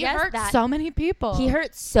 Yeah, and I he guess hurt that so many people. He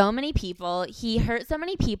hurt so many people.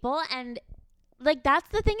 And like, that's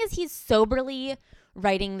the thing, is he's soberly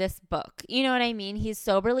writing this book. You know what I mean? He's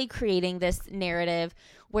soberly creating this narrative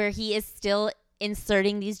where he is still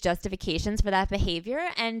inserting these justifications for that behavior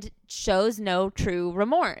and shows no true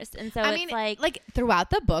remorse. And so it's like throughout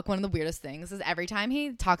the book, one of the weirdest things is every time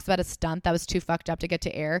he talks about a stunt that was too fucked up to get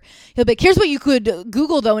to air, he'll be like, here's what you could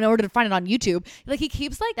Google though in order to find it on YouTube. Like, he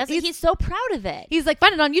keeps like, he's so proud of it. He's like,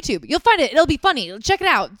 find it on YouTube. You'll find it. It'll be funny. Check it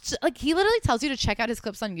out. Like, he literally tells you to check out his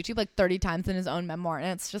clips on YouTube like 30 times in his own memoir. And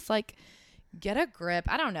it's just like, get a grip.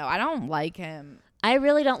 I don't know. I don't like him. I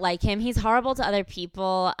really don't like him. He's horrible to other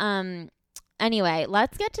people. Anyway,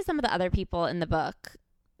 let's get to some of the other people in the book,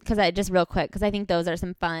 because I think those are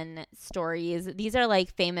some fun stories. These are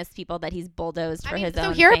like famous people that he's bulldozed for his own.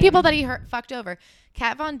 So here are fame. people that he fucked over.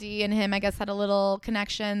 Kat Von D and him, I guess, had a little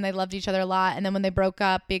connection. They loved each other a lot, and then when they broke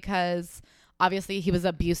up, because obviously he was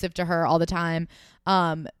abusive to her all the time,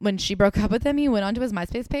 when she broke up with him, he went onto his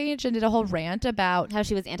MySpace page and did a whole rant about how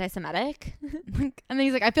she was anti-Semitic. And then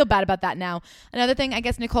he's like, I feel bad about that now. Another thing, I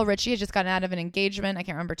guess Nicole Richie had just gotten out of an engagement. I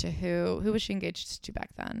can't remember to who. Who was she engaged to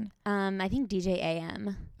back then? I think DJ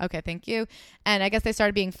AM. Okay, thank you. And I guess they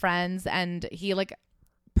started being friends, and he like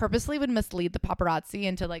purposely would mislead the paparazzi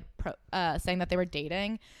into like saying that they were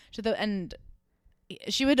dating. And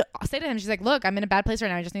she would say to him, she's like, look, I'm in a bad place right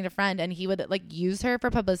now, I just need a friend. And he would like use her for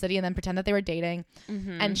publicity and then pretend that they were dating.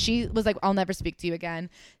 And she was like, I'll never speak to you again.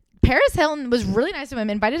 Paris Hilton was really nice to him,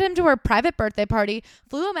 invited him to her private birthday party,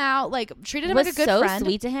 flew him out, like treated him like a good friend. Was so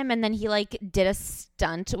sweet to him. And then he like did a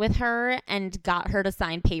stunt with her and got her to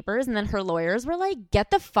sign papers, and then her lawyers were like,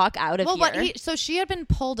 get the fuck out of here. So she had been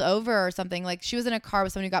pulled over or something. Like, she was in a car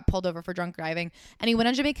with someone who got pulled over for drunk driving, and he went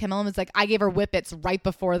on Jimmy Kimmel and was like, I gave her whippets right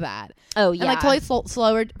before that. Oh yeah, and like totally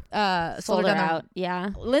sold her out.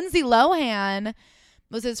 Yeah. Lindsay Lohan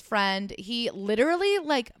was his friend. He literally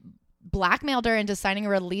like blackmailed her into signing a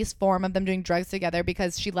release form of them doing drugs together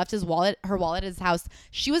because she left her wallet at his house.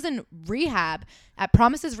 She was in rehab at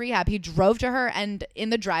Promises Rehab. He drove to her, and in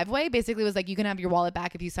the driveway basically was like, you can have your wallet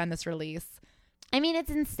back if you sign this release. I mean, it's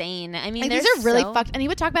insane. I mean, like, these are really fucked. And he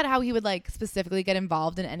would talk about how he would like specifically get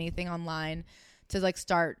involved in anything online to like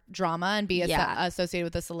start drama and be associated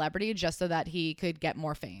with a celebrity just so that he could get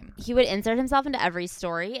more fame. He would insert himself into every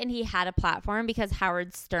story, and he had a platform because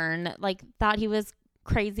Howard Stern like thought he was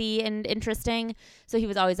crazy and interesting. So he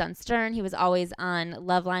was always on Stern. He was always on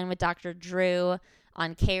Loveline with Dr. Drew,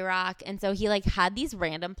 on K-Rock. And so he like had these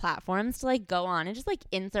random platforms to like go on and just like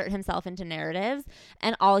insert himself into narratives.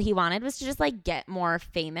 And all he wanted was to just like get more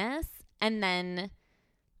famous. And then,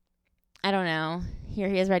 I don't know, here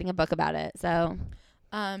he is writing a book about it. So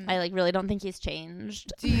I like really don't think he's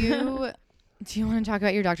changed. Do you want to talk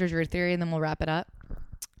about your Dr. Drew theory and then we'll wrap it up?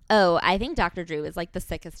 Oh, I think Dr. Drew is like the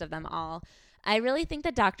sickest of them all. I really think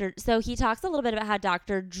that so he talks a little bit about how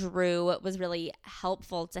Dr. Drew was really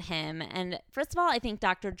helpful to him. And first of all, I think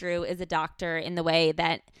Dr. Drew is a doctor in the way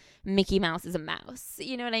that Mickey Mouse is a mouse.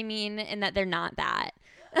 You know what I mean? And that they're not that.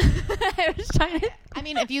 I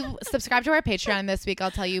mean, if you subscribe to our Patreon this week,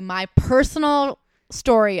 I'll tell you my personal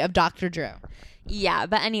story of Dr. Drew. Yeah,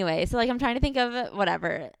 but anyway, so like I'm trying to think of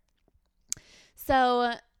whatever.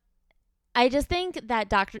 So I just think that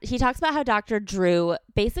he talks about how Dr. Drew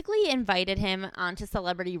basically invited him onto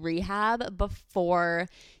celebrity rehab before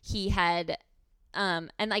he had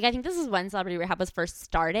And like, I think this is when Celebrity Rehab was first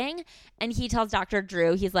starting. And he tells Dr.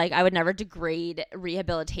 Drew, he's like, I would never degrade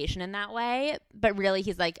rehabilitation in that way. But really,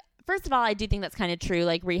 he's like, first of all, I do think that's kind of true.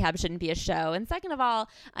 Like, rehab shouldn't be a show. And second of all,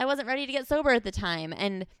 I wasn't ready to get sober at the time.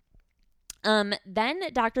 And then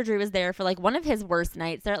Dr. Drew was there for like one of his worst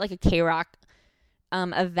nights. They're at like a K-Rock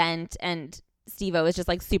event, and Steve-O is just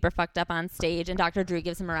like super fucked up on stage, and Dr. Drew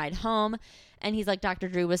gives him a ride home. And he's like, Dr.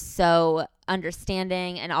 Drew was so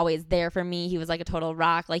understanding and always there for me. He was like a total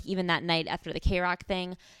rock. Like, even that night after the K-Rock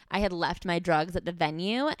thing, I had left my drugs at the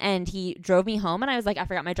venue, and he drove me home. And I was like, I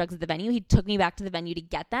forgot my drugs at the venue. He took me back to the venue to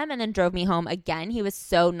get them and then drove me home again. He was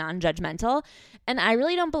so non-judgmental. And I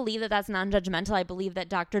really don't believe that that's non-judgmental. I believe that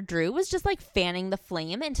Dr. Drew was just like fanning the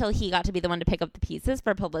flame until he got to be the one to pick up the pieces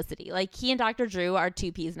for publicity. Like, he and Dr. Drew are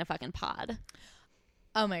two peas in a fucking pod.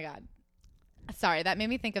 Oh my God. Sorry, that made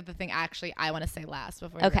me think of the thing actually I want to say last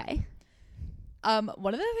before. Okay. One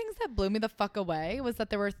of the things that blew me the fuck away was that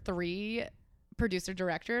there were 3 producer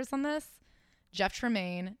directors on this: Jeff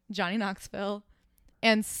Tremaine, Johnny Knoxville,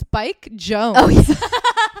 and Spike Jonze. Oh,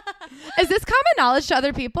 yeah. Is this common knowledge to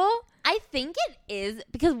other people? I think it is,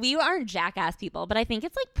 because we aren't Jackass people, but I think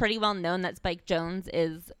it's like pretty well known that Spike Jonze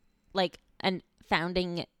is like a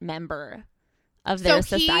founding member of their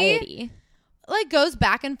society. Like, goes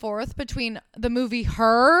back and forth between the movie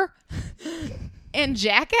Her and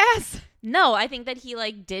Jackass. No, I think that he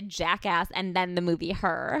like did Jackass and then the movie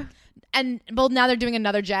Her. And well, now they're doing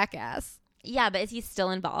another Jackass. Yeah, but is he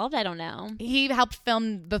still involved? I don't know. He helped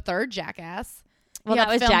film the 3rd Jackass. Well, that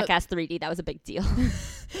was Jackass 3D. That was a big deal.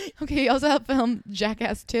 Okay, he also helped film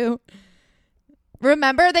Jackass 2.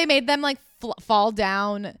 Remember, they made them like fall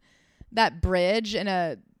down that bridge in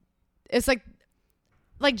a. It's like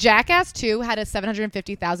Jackass 2 had a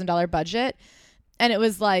 $750,000 budget, and it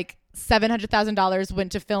was like $700,000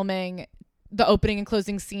 went to filming the opening and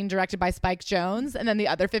closing scene directed by Spike Jonze, and then the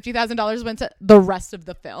other $50,000 went to the rest of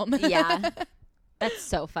the film. Yeah. That's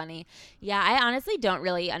so funny. Yeah, I honestly don't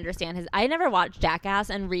really understand I never watched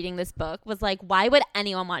Jackass, and reading this book was like, why would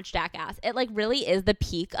anyone watch Jackass? It like really is the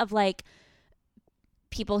peak of like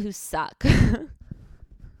people who suck.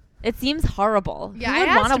 It seems horrible. Yeah, who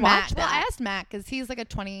would want to watch that? Well, I asked Matt because he's like a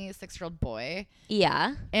 26-year-old boy.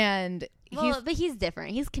 Yeah. And but he's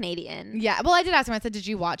different. He's Canadian. Yeah. Well, I did ask him. I said, did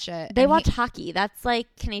you watch it? They watch hockey. That's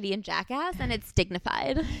like Canadian Jackass, and it's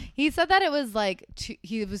dignified. He said that it was like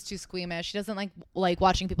he was too squeamish. He doesn't like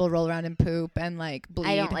watching people roll around and poop and like bleed.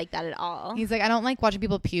 I don't like that at all. He's like, I don't like watching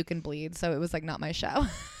people puke and bleed. So it was like not my show.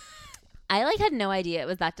 I like had no idea it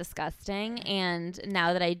was that disgusting, and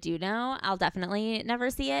now that I do know, I'll definitely never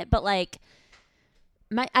see it. But like,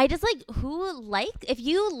 I just like if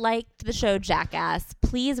you liked the show Jackass,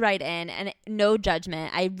 please write in, and no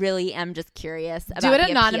judgment. I really am just curious about do it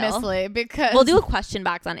the anonymously appeal. because we'll do a question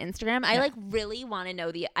box on Instagram. I like really want to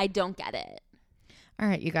know I don't get it. All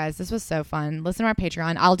right, you guys, this was so fun. Listen to our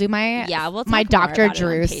Patreon. I'll do my we'll my talk more Dr. about it on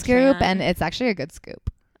Drew Patreon. scoop, and it's actually a good scoop.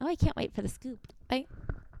 Oh, I can't wait for the scoop. Bye.